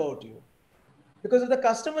bothered about you. Because if the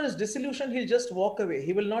customer is disillusioned, he'll just walk away.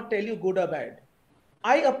 He will not tell you good or bad.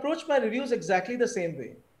 I approach my reviews exactly the same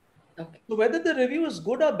way. Okay. So whether the review is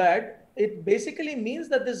good or bad, it basically means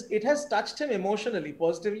that it has touched him emotionally,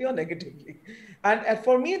 positively or negatively. And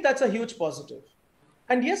for me, that's a huge positive.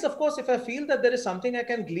 And yes, of course, if I feel that there is something I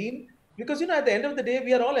can glean, because at the end of the day,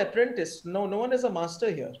 we are all apprentices. No one is a master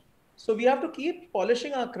here. So we have to keep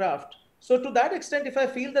polishing our craft. So to that extent, if I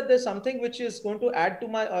feel that there's something which is going to add to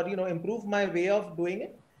my, or improve my way of doing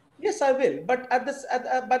it, yes, I will. But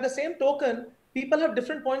by the same token, people have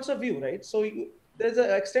different points of view, right? So there's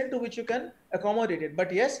an extent to which you can accommodate it.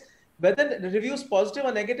 But yes, whether the review is positive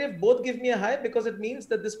or negative, both give me a high, because it means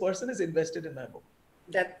that this person is invested in my book.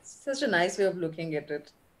 That's such a nice way of looking at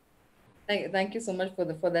it. Thank you so much for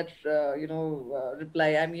that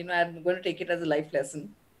reply. I'm going to take it as a life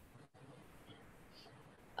lesson.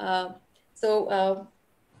 Now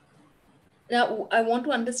I want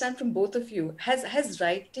to understand from both of you, has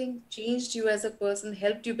writing changed you as a person,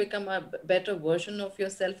 helped you become a better version of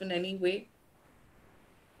yourself in any way?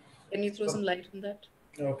 Can you throw some light on that?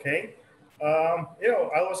 Okay. I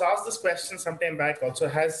was asked this question sometime back also.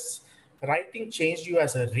 Has writing changed you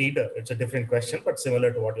as a reader? It's a different question, but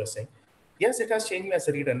similar to what you're saying. Yes, it has changed me as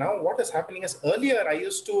a reader. Now, what is happening is, earlier I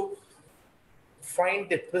used to find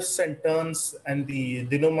the twists and turns and the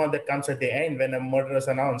denouement that comes at the end when a murder is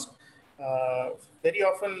announced. Very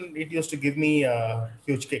often it used to give me a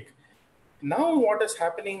huge kick. Now what is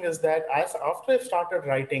happening is that after I've started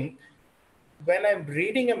writing, when I'm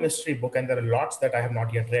reading a mystery book, and there are lots that I have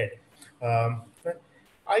not yet read,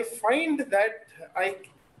 I find that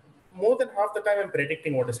more than half the time I'm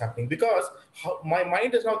predicting what is happening, because my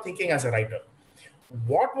mind is now thinking as a writer.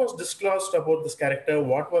 What was disclosed about this character?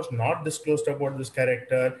 What was not disclosed about this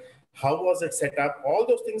character? How was it set up? All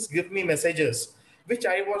those things give me messages which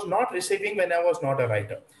I was not receiving when I was not a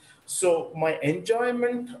writer. So my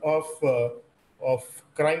enjoyment of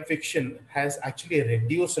crime fiction has actually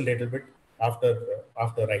reduced a little bit after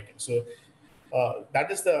writing. So that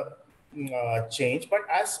is the change. But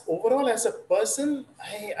overall as a person,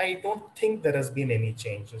 I don't think there has been any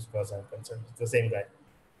change as far as I'm concerned. It's the same guy.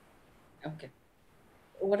 Okay.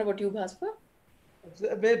 What about you, Bhaswar? It's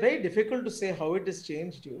very, very difficult to say how it has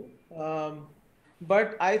changed you.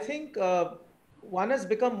 But I think one has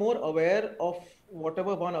become more aware of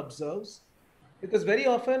whatever one observes. Because very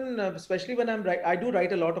often, especially when I do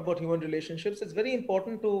write a lot about human relationships, it's very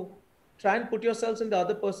important to try and put yourselves in the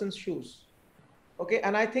other person's shoes. Okay.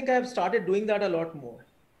 And I think I have started doing that a lot more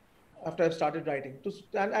after I've started writing,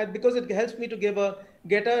 because it helps me to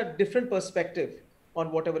get a different perspective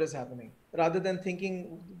on whatever is happening rather than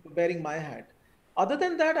bearing my hat. Other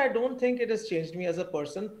than that, I don't think it has changed me as a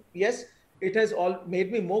person. Yes, it has all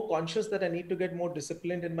made me more conscious that I need to get more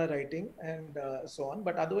disciplined in my writing and so on.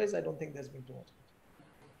 But otherwise, I don't think there's been too much.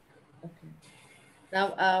 Okay.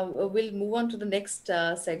 Now we'll move on to the next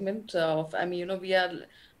segment of. I mean, we are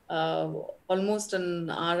uh, almost an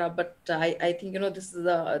hour, but I think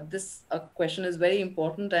this question is very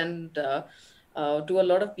important and to a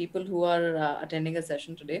lot of people who are attending a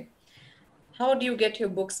session today. How do you get your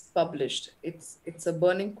books published? It's a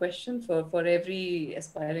burning question for every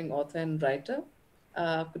aspiring author and writer.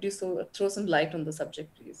 Could you throw some light on the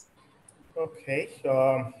subject, please? Okay.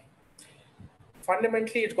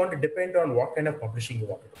 Fundamentally, it's going to depend on what kind of publishing you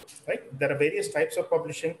want to do, right? There are various types of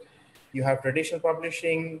publishing. You have traditional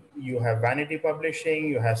publishing, you have vanity publishing,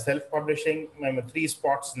 you have self-publishing. I mean, three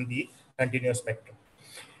spots in the continuous spectrum.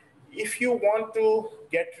 If you want to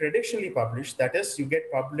get traditionally published, that is, you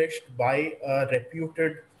get published by a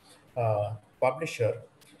reputed publisher,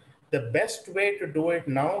 the best way to do it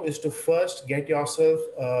now is to first get yourself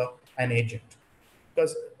an agent.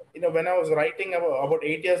 Because when I was writing about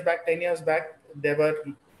 8 years back, 10 years back, there were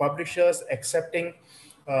publishers accepting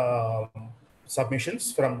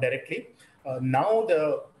submissions from directly. Now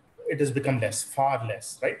it has become far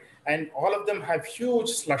less, right? And all of them have huge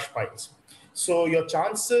slush piles. So your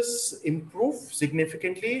chances improve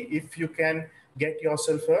significantly if you can get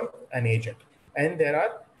yourself an agent. And there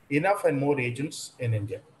are enough and more agents in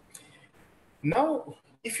India. Now,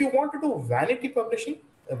 if you want to do vanity publishing,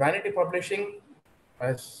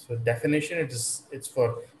 as a definition, it's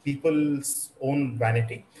for people's own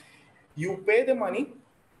vanity. You pay the money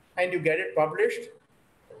and you get it published.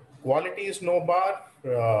 Quality is no bar,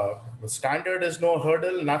 standard is no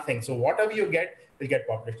hurdle, nothing. So whatever you get will get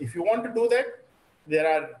published. If you want to do that, there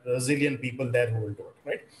are a zillion people there who will do it,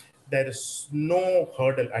 right? There is no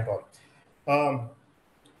hurdle at all.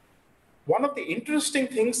 One of the interesting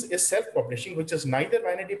things is self-publishing, which is neither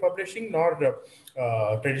vanity publishing nor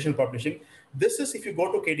traditional publishing. This is if you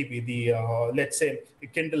go to KDP, let's say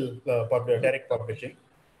Kindle direct publishing.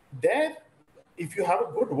 There, if you have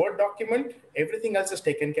a good Word document, everything else is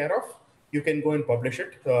taken care of. You can go and publish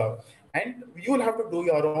it, and you will have to do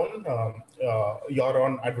your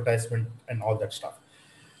own advertisement and all that stuff.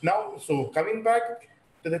 Now, so coming back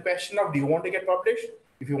to the question of, do you want to get published?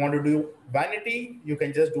 If you want to do vanity, you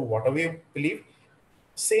can just do whatever you believe.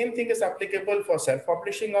 Same thing is applicable for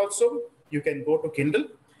self-publishing also. You can go to Kindle.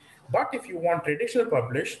 But if you want traditional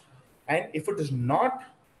published, and if it is not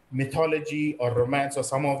mythology or romance or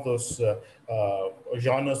some of those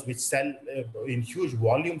genres which sell in huge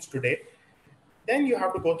volumes today, then you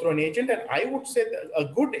have to go through an agent. And I would say that a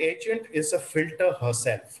good agent is a filter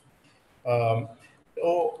herself.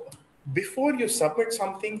 So before you submit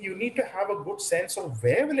something, you need to have a good sense of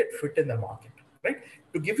where will it fit in the market, right?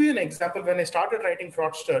 To give you an example, when I started writing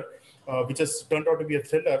Fraudster, which has turned out to be a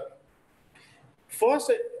thriller,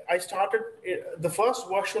 first I started, the first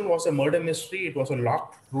version was a murder mystery. It was a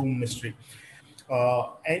locked room mystery.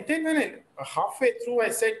 And then when halfway through, I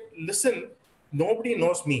said, listen, nobody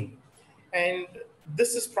knows me. And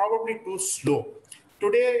this is probably too slow.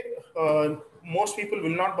 Today, most people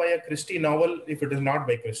will not buy a Christie novel if it is not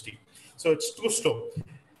by Christie. So it's too slow.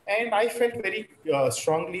 And I felt very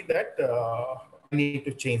strongly that I need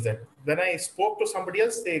to change that. When I spoke to somebody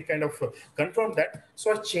else, they kind of confirmed that.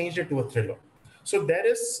 So I changed it to a thriller.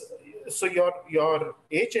 So your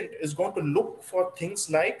agent is going to look for things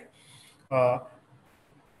like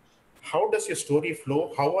how does your story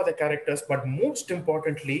flow? How are the characters? But most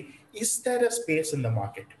importantly, is there a space in the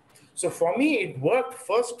market? So for me, it worked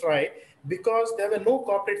first try because there were no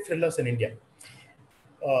corporate thrillers in India.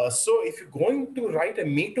 So if you're going to write a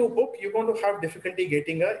Me Too book, you're going to have difficulty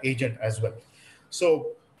getting an agent as well.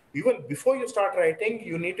 So even before you start writing,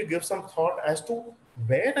 you need to give some thought as to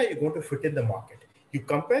where are you going to fit in the market. You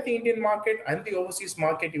compare the Indian market and the overseas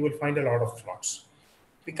market, you will find a lot of flaws.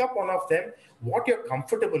 Pick up one of them, what you're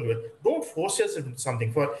comfortable with. Don't force yourself into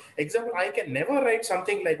something. For example, I can never write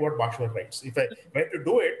something like what Bhaswar writes. If I were to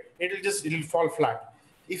do it, it'll fall flat.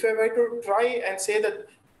 If I were to try and say that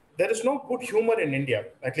there is no good humor in India,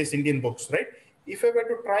 at least Indian books, right? If I were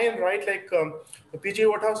to try and write like PG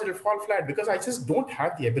Wodehouse, it'll fall flat because I just don't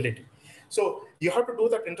have the ability. So you have to do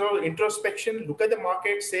that introspection, look at the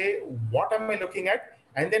market, say, what am I looking at?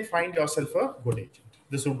 And then find yourself a good agent.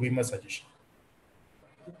 This would be my suggestion.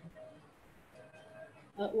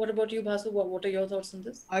 What about you, Bhaswar? What are your thoughts on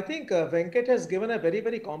this? I think Venkat has given a very,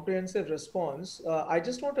 very comprehensive response. I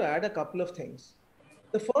just want to add a couple of things.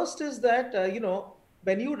 The first is that,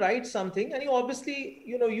 when you write something and you obviously,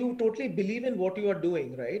 you totally believe in what you are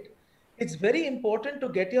doing, right? It's very important to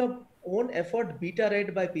get your own effort beta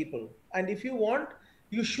read by people. And if you want,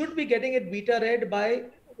 you should be getting it beta read by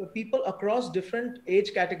people across different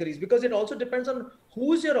age categories, because it also depends on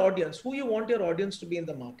who's your audience, who you want your audience to be in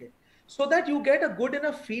the market, so that you get a good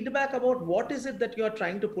enough feedback about what is it that you are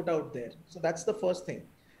trying to put out there. So that's the first thing.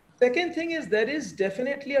 Second thing is, there is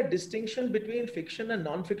definitely a distinction between fiction and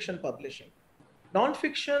non-fiction publishing.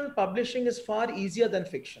 Non-fiction publishing is far easier than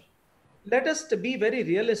fiction. Let us to be very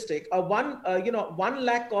realistic. 1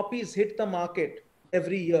 lakh copies hit the market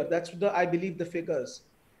every year. That's I believe the figures.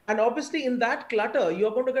 And obviously, in that clutter, you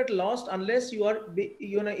are going to get lost unless you are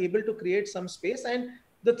able to create some space. And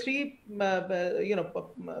the three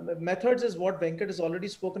methods is what Venkat has already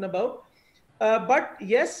spoken about. But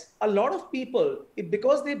yes, a lot of people,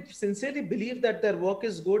 because they sincerely believe that their work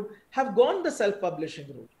is good, have gone the self-publishing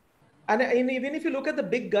route. And even if you look at the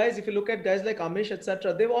big guys, if you look at guys like Amish,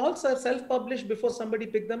 etc., they've all self-published before somebody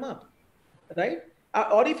picked them up, right?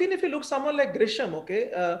 Or even if you look someone like Grisham,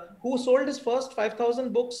 okay, who sold his first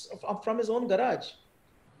 5,000 books from his own garage.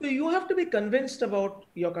 So you have to be convinced about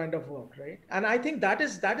your kind of work, right? And I think that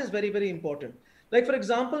is very, very important. Like, for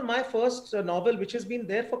example, my first novel, which has been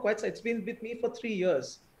there for it's been with me for 3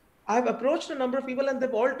 years. I've approached a number of people and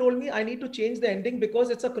they've all told me I need to change the ending because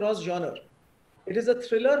it's a cross genre. It is a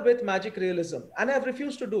thriller with magic realism, and I've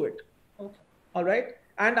refused to do it. Okay. All right.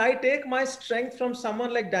 And I take my strength from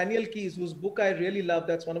someone like Daniel Keyes, whose book I really love.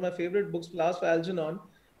 That's one of my favorite books, Flowers for Algernon,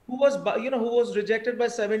 who was rejected by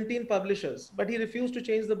 17 publishers, but he refused to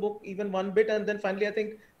change the book even one bit. And then finally, I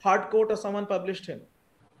think Hardcourt or someone published him.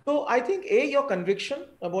 So I think your conviction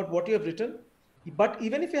about what you have written, but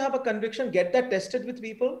even if you have a conviction, get that tested with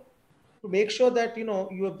people to make sure that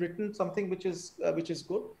you have written something which is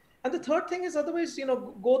good. And the third thing is, otherwise,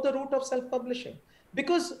 go the route of self-publishing,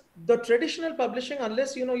 because the traditional publishing,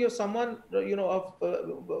 unless you're someone like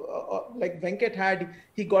Venkat had,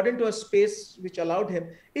 he got into a space which allowed him.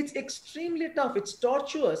 It's extremely tough. It's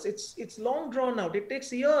tortuous. It's long drawn out. It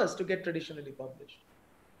takes years to get traditionally published.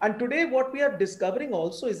 And today, what we are discovering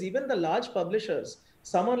also is even the large publishers,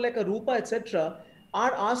 someone like a Rupa, etc.,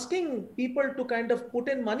 are asking people to kind of put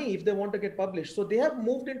in money if they want to get published. So they have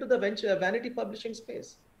moved into the vanity publishing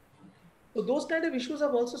space. So those kind of issues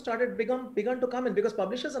have also begun to come in, because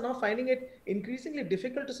publishers are now finding it increasingly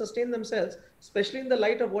difficult to sustain themselves, especially in the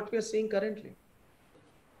light of what we are seeing currently.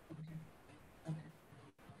 Okay.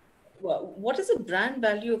 Well, what is the brand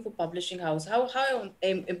value of a publishing house? How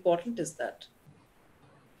important is that?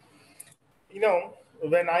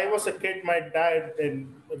 When I was a kid, my dad, and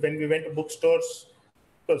when we went to bookstores,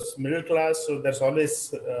 it was middle class, so there's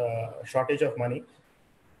always a shortage of money.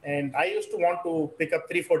 And I used to want to pick up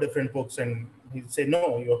 3-4 different books, and he'd say,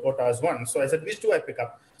 no, your quota is one. So I said, which do I pick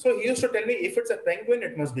up? So he used to tell me, if it's a Penguin,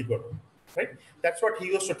 it must be good, right? That's what he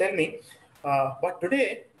used to tell me. But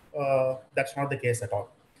today, that's not the case at all.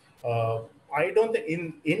 I don't think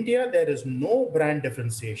in India, there is no brand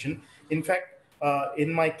differentiation. In fact,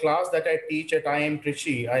 in my class that I teach at IIM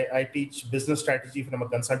Trichy, I teach business strategy from a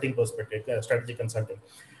consulting perspective, strategy consulting.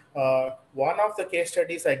 One of the case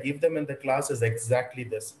studies I give them in the class is exactly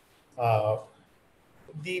this.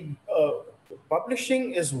 The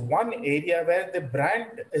publishing is one area where the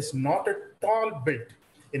brand is not at all built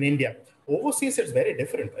in India. Overseas, it's very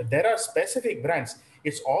different. There are specific brands.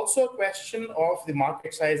 It's also a question of the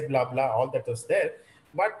market size, blah, blah, all that is there.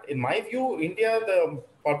 But in my view, India, the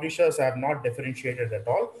publishers have not differentiated at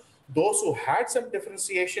all. Those who had some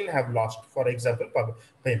differentiation have lost. For example,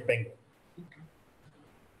 Penguin.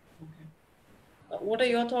 What are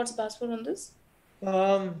your thoughts, Bhaswar, on this?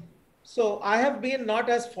 So I have been not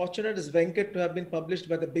as fortunate as Venkat to have been published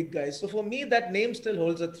by the big guys. So for me, that name still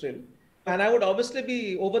holds a thrill. And I would obviously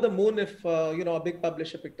be over the moon if a big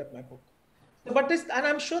publisher picked up my book. And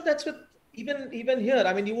I'm sure that's with even here.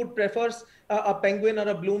 I mean, you would prefer a Penguin or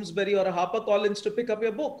a Bloomsbury or a HarperCollins to pick up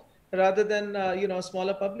your book rather than a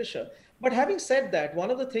smaller publisher. But having said that,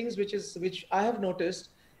 one of the things which I have noticed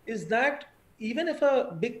is that even if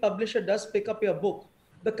a big publisher does pick up your book,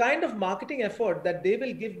 the kind of marketing effort that they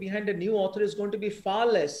will give behind a new author is going to be far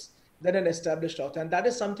less than an established author. And that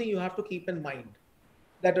is something you have to keep in mind.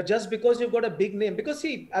 That just because you've got a big name, because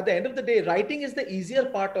see, at the end of the day, writing is the easier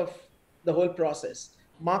part of the whole process.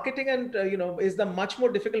 Marketing and, is the much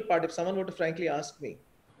more difficult part, if someone were to frankly ask me,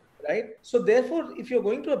 right? So therefore, if you're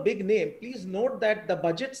going to a big name, please note that the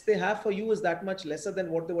budgets they have for you is that much lesser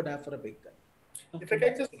than what they would have for a big guy. If I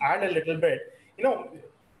can just add a little bit, You know,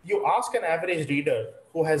 you ask an average reader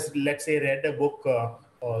who has, let's say, read a book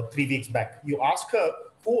 3 weeks back. You ask her,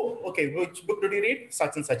 okay, which book did you read?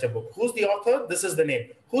 Such and such a book. Who's the author? This is the name.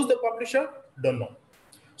 Who's the publisher? Don't know.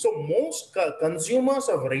 So most consumers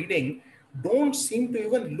of reading don't seem to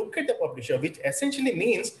even look at the publisher, which essentially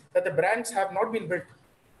means that the brands have not been built.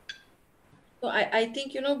 So I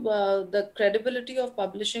think, the credibility of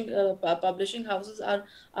publishing houses are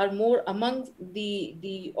more among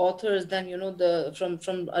the authors than,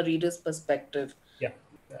 from a reader's perspective. Yeah.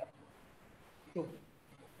 Yeah.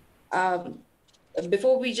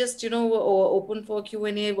 Before we just, open for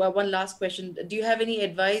Q&A, one last question. Do you have any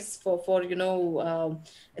advice for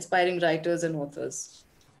aspiring writers and authors?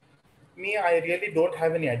 Me, I really don't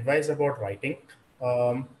have any advice about writing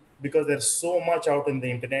because there's so much out in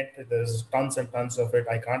the internet. There's tons and tons of it.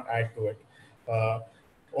 I can't add to it.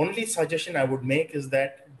 Only suggestion I would make is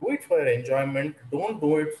that do it for your enjoyment. Don't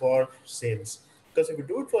do it for sales. Because if you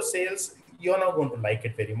do it for sales, you're not going to like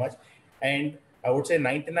it very much. And I would say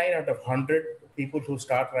 99 out of 100 people who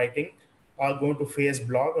start writing are going to face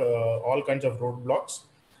all kinds of roadblocks.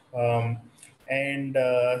 And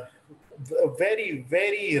a very,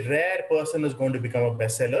 very rare person is going to become a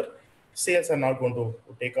bestseller. Sales are not going to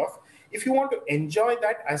take off. If you want to enjoy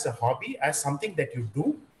that as a hobby, as something that you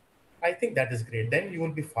do, I think that is great. Then you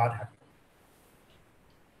will be far happier.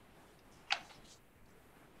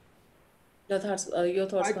 Your thoughts?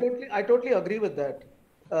 I totally agree with that.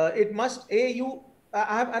 It must, and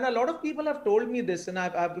a lot of people have told me this, and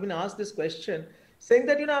I've been asked this question, saying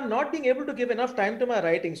that, I'm not being able to give enough time to my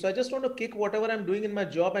writing. So I just want to kick whatever I'm doing in my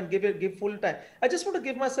job and give full time. I just want to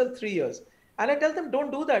give myself 3 years. And I tell them,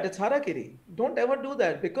 don't do that. It's harakiri. Don't ever do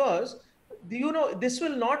that, because it'll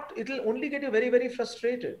only get you very, very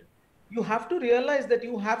frustrated. You have to realize that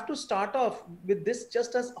you have to start off with this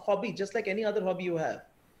just as a hobby, just like any other hobby you have.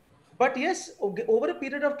 But yes, over a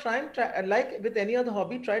period of time, like with any other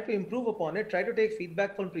hobby, try to improve upon it. Try to take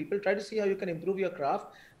feedback from people. Try to see how you can improve your craft.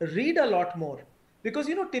 Read a lot more, because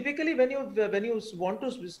typically when you want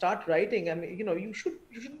to start writing, and you should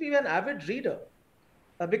be an avid reader,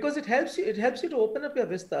 because it helps you to open up your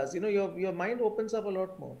vistas. Your mind opens up a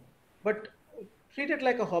lot more. But treat it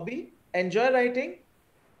like a hobby. Enjoy writing.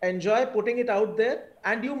 Enjoy putting it out there,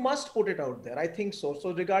 and you must put it out there. I think so.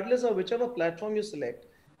 So regardless of whichever platform you select,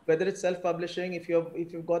 whether it's self-publishing, if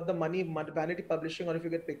you've got the money, vanity publishing, or if you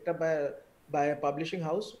get picked up by a publishing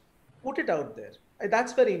house, put it out there.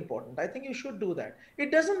 That's very important. I think you should do that. It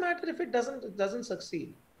doesn't matter if it doesn't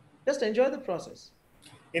succeed. Just enjoy the process.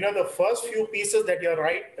 The first few pieces that you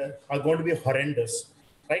write are going to be horrendous,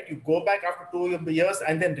 right? You go back after 2 years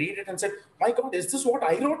and then read it and say, my God, is this what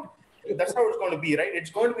I wrote? That's how it's going to be, right? It's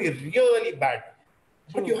going to be really bad.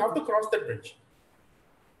 But you have to cross that bridge.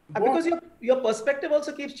 Because your perspective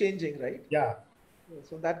also keeps changing, right? Yeah.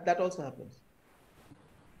 So that also happens.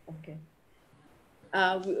 Okay.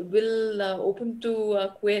 We'll open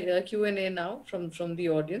to Q&A now from the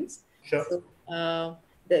audience. Sure. So,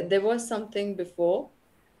 there was something before.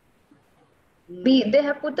 They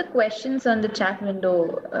have put the questions on the chat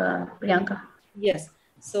window, Priyanka. Yes.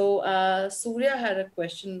 So Surya had a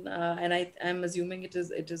question, and I'm assuming it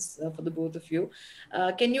is for the both of you.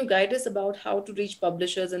 Can you guide us about how to reach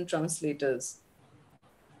publishers and translators?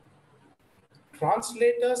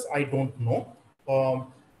 Translators, I don't know.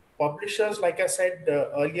 Publishers, like I said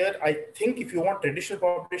earlier, I think if you want traditional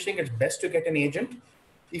publishing, it's best to get an agent.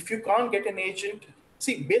 If you can't get an agent,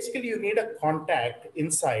 basically you need a contact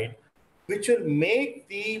inside, which will make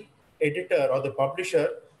the editor or the publisher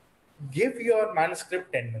give your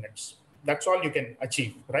manuscript 10 minutes. That's all you can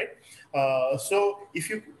achieve, right? So if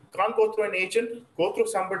you can't go through an agent, go through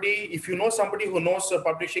somebody. If you know somebody who knows a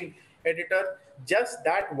publishing editor, just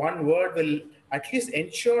that one word will at least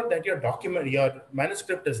ensure that your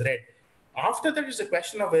manuscript is read. After that, it's a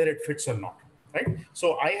question of whether it fits or not, right?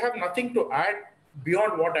 So I have nothing to add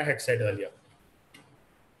beyond what I had said earlier.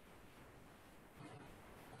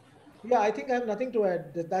 Yeah, I think I have nothing to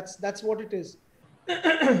add. That's what it is.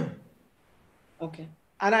 Okay.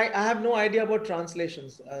 And I have no idea about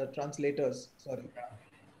translators, sorry.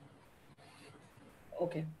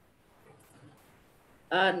 Okay.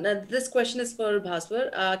 Now this question is for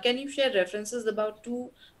Bhaswar. Can you share references about two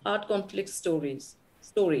heart conflict stories?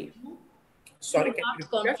 Sorry. Heart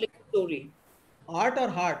conflict story. Heart or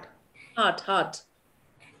heart? Heart.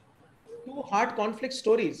 Two heart conflict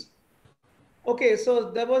stories. Okay, so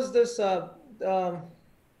there was this, you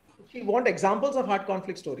want examples of heart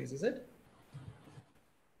conflict stories, is it?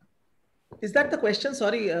 Is that the question?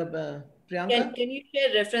 Sorry, Priyanka. Can you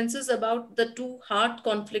share references about the two heart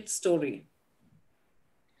conflict story?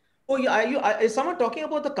 Oh, yeah. Is someone talking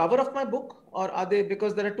about the cover of my book, or are they,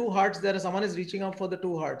 because there are two hearts there, someone is reaching out for the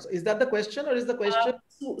two hearts? Is that the question, or is the question?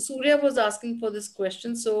 Surya was asking for this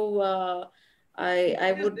question, so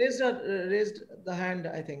I would raised the hand,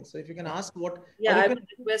 I think. So if you can ask what, yeah, or you I can would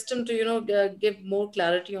request him to give more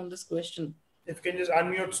clarity on this question. If you can just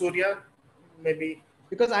unmute Surya, maybe.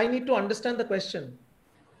 Because I need to understand the question.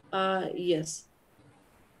 Yes.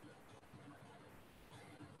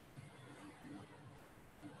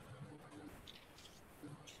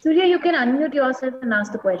 Surya, you can unmute yourself and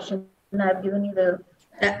ask the question. I've given you the.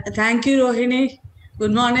 Thank you, Rohini.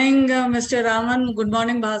 Good morning, Mr. Raman. Good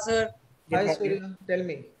morning, Bhaswar. Hi, Surya. Tell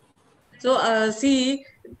me. So, see,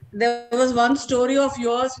 there was one story of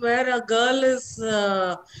yours where a girl is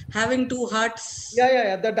having two hearts.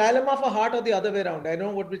 Yeah. The dilemma of a heart or the other way around. I know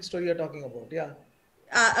which story you're talking about. Yeah.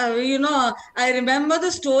 I remember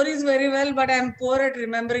the stories very well, but I'm poor at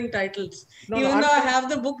remembering titles. Even though I have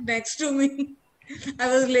the book next to me, I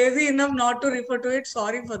was lazy enough not to refer to it.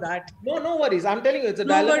 Sorry for that. No worries. I'm telling you, it's a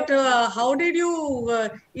dilemma. dilemma. But how did you,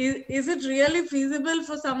 is it really feasible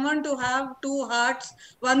for someone to have two hearts,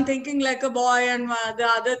 one thinking like a boy and the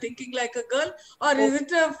other thinking like a girl? Or is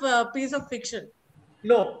it a piece of fiction?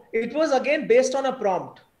 No, it was again based on a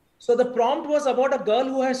prompt. So the prompt was about a girl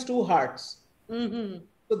who has two hearts.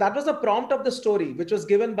 So that was the prompt of the story, which was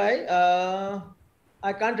given by,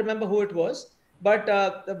 I can't remember who it was, but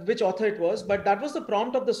which author it was, but that was the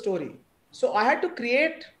prompt of the story. So I had to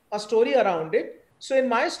create a story around it. So in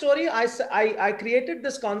my story, I created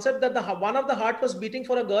this concept that one of the heart was beating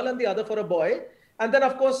for a girl and the other for a boy. And then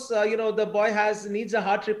of course, the boy needs a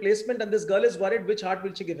heart replacement and this girl is worried which heart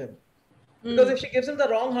will she give him. Because if she gives him the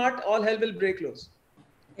wrong heart, all hell will break loose.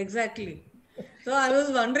 Exactly. So I was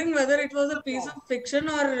wondering whether it was a piece of fiction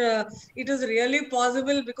or it is really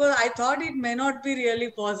possible, because I thought it may not be really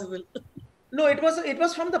possible. No, it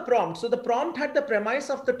was from the prompt. So the prompt had the premise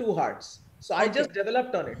of the two hearts. So I just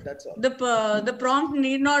developed on it. That's all. The prompt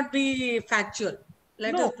need not be factual.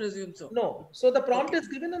 Let us presume so. No. So the prompt is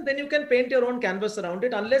given and then you can paint your own canvas around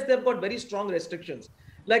it, unless they've got very strong restrictions.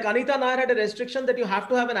 Like Anita Nair had a restriction that you have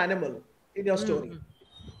to have an animal in your story.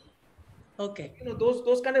 Okay.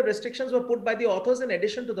 Those kind of restrictions were put by the authors in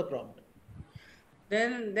addition to the prompt.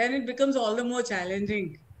 Then it becomes all the more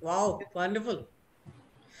challenging. Wow, wonderful.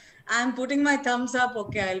 I'm putting my thumbs up.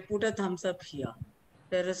 Okay, I'll put a thumbs up here.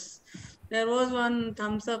 There was one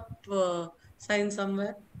thumbs up sign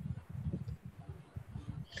somewhere.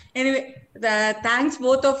 Anyway, thanks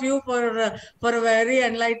both of you for a very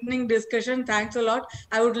enlightening discussion. Thanks a lot.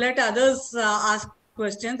 I would let others ask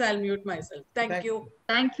questions. I'll mute myself. Thank you.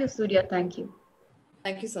 Thank you, Surya. Thank you.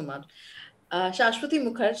 Thank you so much. Shashwati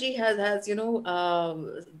Mukherjee has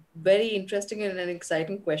very interesting and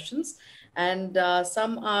exciting questions, and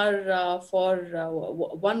some are for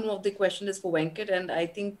one of the question is for Venkat, and I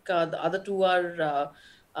think the other two are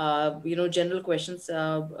general questions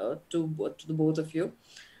to the both of you.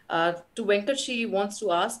 To Venkat, she wants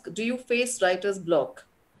to ask: do you face writer's block?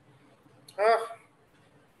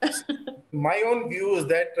 My own view is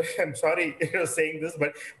that, I'm sorry saying this,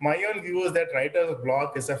 but my own view is that writer's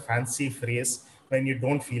block is a fancy phrase when you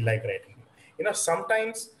don't feel like writing.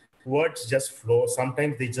 Sometimes words just flow,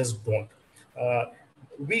 sometimes they just don't.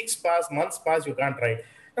 Weeks pass, months pass, you can't write.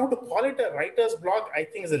 Now, to call it a writer's block, I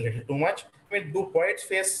think is a little too much. I mean, do poets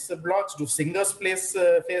face blocks? Do singers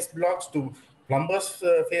face blocks? Do plumbers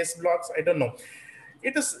face blocks? I don't know.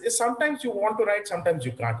 It is sometimes you want to write, sometimes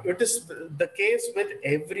you can't. It is the case with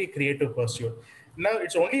every creative pursuit. Now,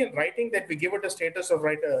 it's only in writing that we give it a status of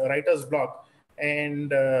writer's block and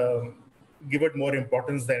give it more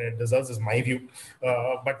importance than it deserves, is my view.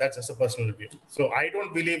 But that's just a personal view. So I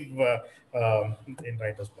don't believe in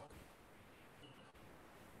writer's block.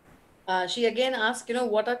 She again asked,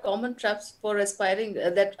 what are common traps for aspiring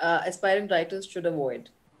writers should avoid?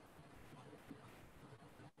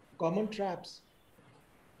 Common traps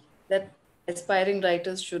that aspiring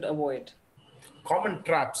writers should avoid. Common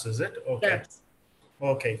traps, is it? Okay. Traps.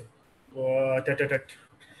 Okay.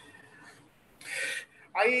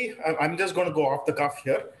 I'm just going to go off the cuff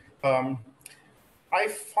here. I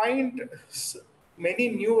find many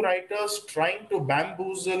new writers trying to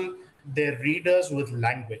bamboozle their readers with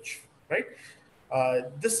language, right?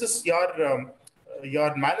 This is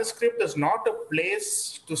your manuscript is not a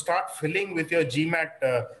place to start filling with your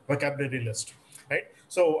GMAT vocabulary list, right?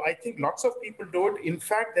 So I think lots of people do it. In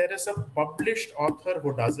fact, there is a published author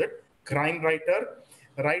who does it, crime writer,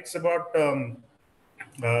 writes about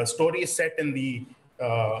stories set in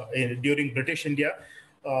during British India.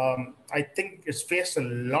 I think it's faced a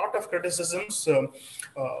lot of criticisms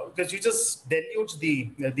because you just deluge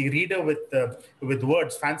the reader with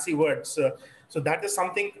words, fancy words. So that is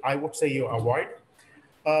something I would say you avoid.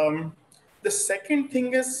 The second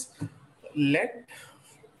thing is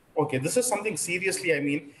okay, this is something seriously. I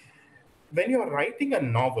mean, when you're writing a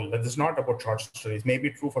novel, that is not about short stories, maybe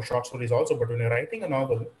true for short stories also, but when you're writing a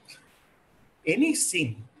novel, any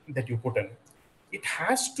scene that you put in, it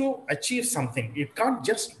has to achieve something. It can't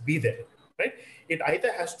just be there, right? It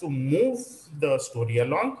either has to move the story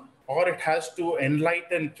along, or it has to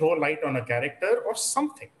enlighten, throw light on a character or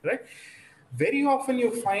something, right? Very often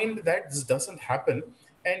you find that this doesn't happen.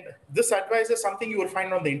 And this advice is something you will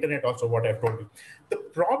find on the internet also, what I've told you. The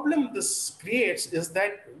problem this creates is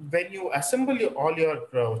that when you assemble all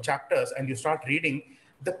your chapters and you start reading,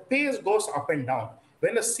 the pace goes up and down.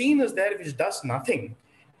 When a scene is there which does nothing,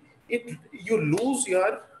 you lose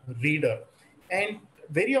your reader. And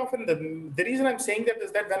very often the reason I'm saying that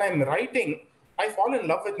is that when I'm writing, I fall in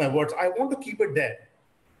love with my words. I want to keep it there.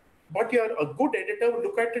 But a good editor will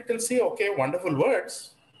look at it and say, okay, wonderful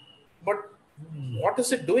words, but what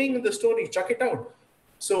is it doing in the story? Chuck it out.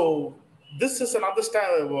 So this is another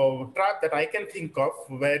trap that I can think of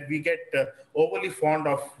where we get overly fond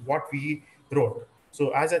of what we wrote.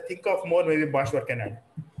 So as I think of more, maybe Bhaswar can add.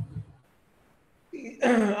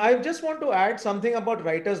 I just want to add something about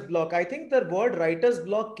writer's block. I think the word writer's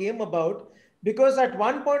block came about because at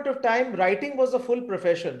one point of time, writing was a full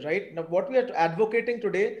profession, right? Now, what we are advocating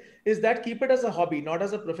today is that keep it as a hobby, not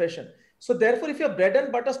as a profession. So therefore, if your bread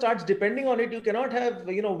and butter starts depending on it, you cannot have,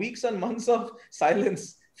 weeks and months of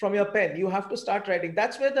silence from your pen. You have to start writing.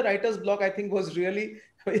 That's where the writer's block, I think, was really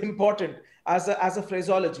important as a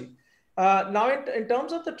phraseology. Now, in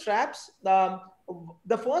terms of the traps,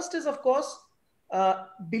 the first is, of course,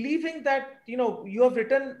 believing that you have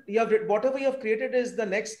written whatever you have created is the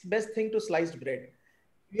next best thing to sliced bread.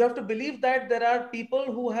 You have to believe that there are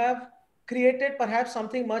people who have created perhaps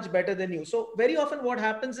something much better than you. So very often what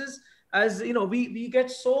happens is, as we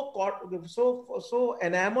get so caught, so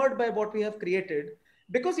enamored by what we have created,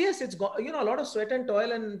 because yes, it's got a lot of sweat and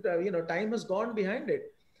toil, and time has gone behind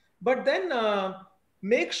it. But then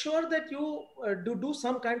make sure that you do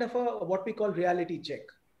some kind of a what we call reality check.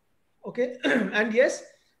 Okay. And yes,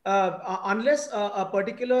 unless a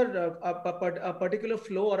particular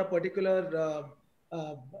flow or a particular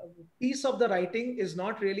piece of the writing is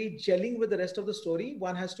not really gelling with the rest of the story,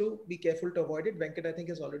 one has to be careful to avoid it. Venkat, I think,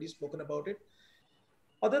 has already spoken about it.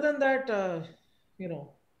 Other than that,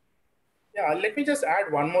 Yeah, let me just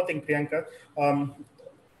add one more thing, Priyanka.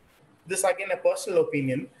 This again a personal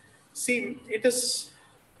opinion. See, it's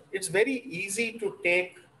very easy to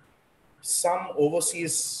take some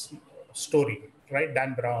overseas story, right?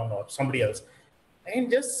 Dan Brown or somebody else, and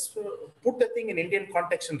just put the thing in Indian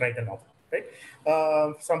context and write a novel, right?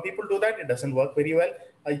 Some people do that. It doesn't work very well.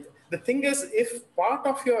 The thing is, if part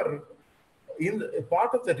of the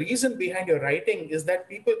reason behind your writing is that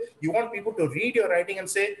you want people to read your writing and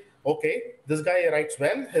say, okay, this guy writes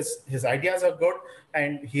well, his ideas are good,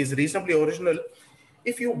 and he's reasonably original.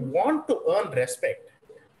 If you want to earn respect,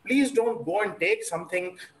 please don't go and take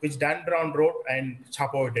something which Dan Brown wrote and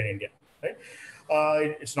chapo it in India, right?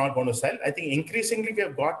 It's not going to sell. I think increasingly we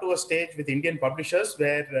have got to a stage with Indian publishers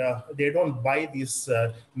where they don't buy these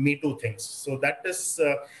Me Too things. So that is,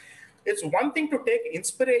 it's one thing to take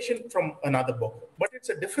inspiration from another book, but it's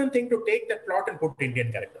a different thing to take that plot and put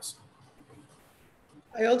Indian characters.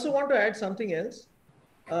 I also want to add something else.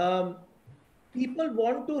 People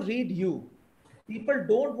want to read you. People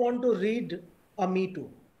don't want to read a Me Too.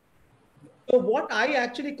 So what I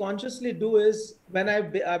actually consciously do is when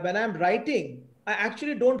I'm writing, I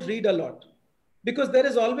actually don't read a lot, because there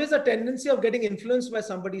is always a tendency of getting influenced by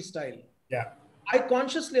somebody's style. Yeah, I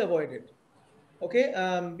consciously avoid it. Okay,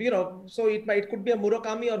 so it could be a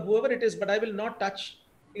Murakami or whoever it is, but I will not touch.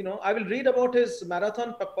 I will read about his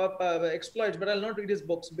marathon exploits, but I'll not read his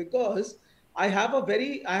books, because I have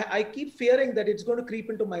I keep fearing that it's going to creep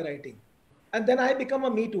into my writing, and then I become a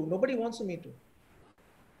Me Too. Nobody wants a Me Too.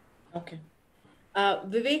 Okay.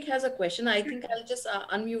 Vivek has a question. I think I'll just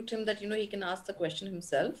unmute him that, he can ask the question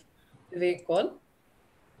himself. Vivek, call.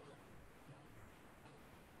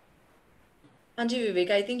 Anji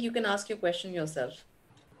Vivek, I think you can ask your question yourself.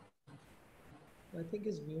 I think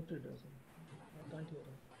he's muted. I can't hear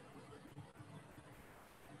him.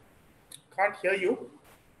 Can't hear you.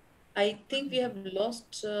 I think we have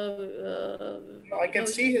lost. No, I can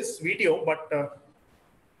see his video, but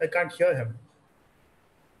I can't hear him.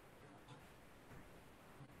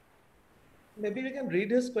 Maybe we can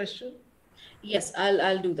read his question. Yes,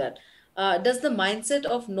 I'll do that. Does the mindset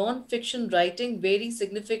of non-fiction writing vary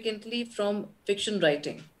significantly from fiction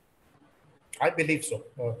writing? I believe so.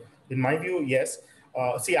 In my view, yes.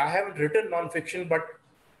 See, I haven't written non-fiction, but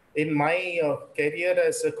in my career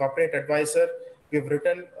as a corporate advisor, we've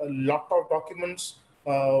written a lot of documents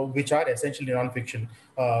which are essentially non-fiction,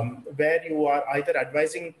 where you are either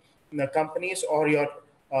advising the companies or you're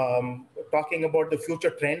talking about the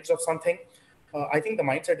future trends of something. I think the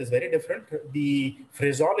mindset is very different. The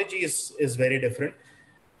phraseology is very different.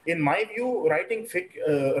 In my view, writing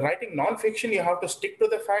non-fiction, you have to stick to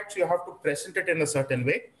the facts. You have to present it in a certain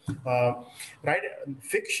way. Right?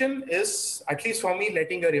 Fiction is, at least for me,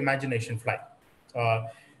 letting your imagination fly.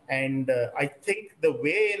 And I think the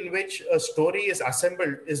way in which a story is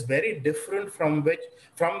assembled is very different from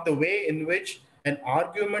the way in which an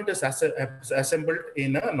argument is assembled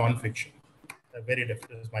in a non-fiction. Very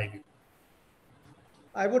different is my view.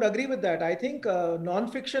 I would agree with that. I think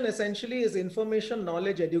non-fiction essentially is information,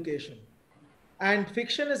 knowledge, education, and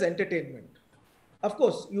fiction is entertainment. Of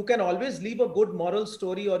course, you can always leave a good moral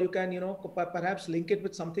story, or you can, perhaps link it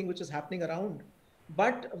with something which is happening around.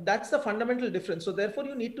 But that's the fundamental difference. So therefore,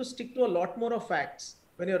 you need to stick to a lot more of facts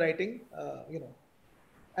when you're writing,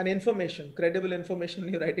 and information, credible information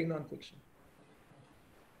when you're writing non-fiction.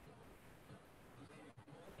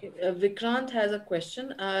 Vikrant has a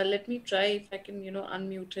question. Let me try if I can,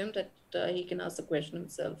 unmute him that he can ask the question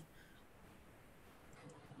himself.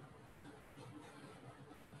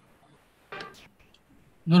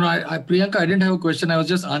 No, Priyanka, I didn't have a question. I was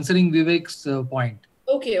just answering Vivek's point.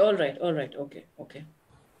 Okay, all right. Okay.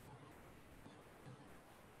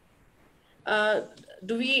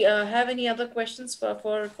 Do we have any other questions for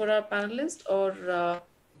our panelists, or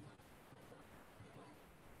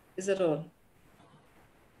is it all?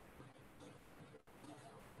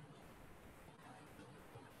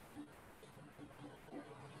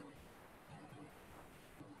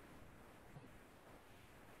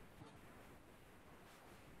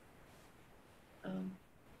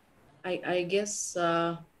 I guess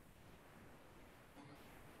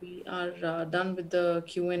we are done with the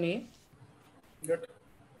Q&A. Good.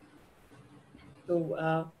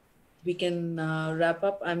 So we can wrap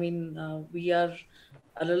up. I mean, we are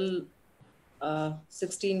a little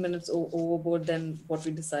 16 minutes overboard than what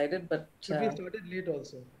we decided, but we started late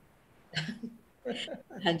also.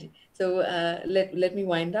 So let me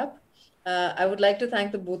wind up. I would like to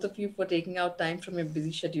thank the both of you for taking out time from your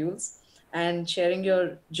busy schedules and sharing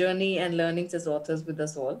your journey and learnings as authors with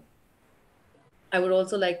us all. I would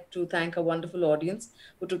also like to thank a wonderful audience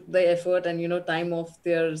who took the effort and time off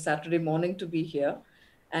their Saturday morning to be here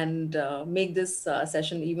and make this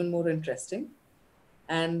session even more interesting.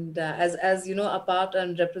 And as a part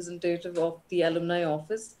and representative of the alumni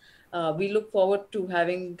office, we look forward to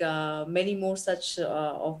having many more such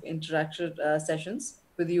of interactive sessions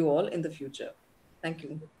with you all in the future. Thank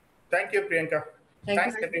you. Thank you, Priyanka.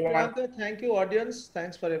 Thanks, everyone. Priyanka. Thank you, audience.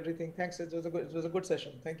 Thanks for everything. Thanks. It was a good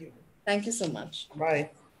session. Thank you. Thank you so much.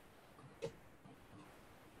 Bye.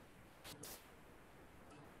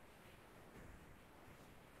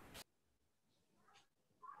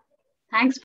 Thanks.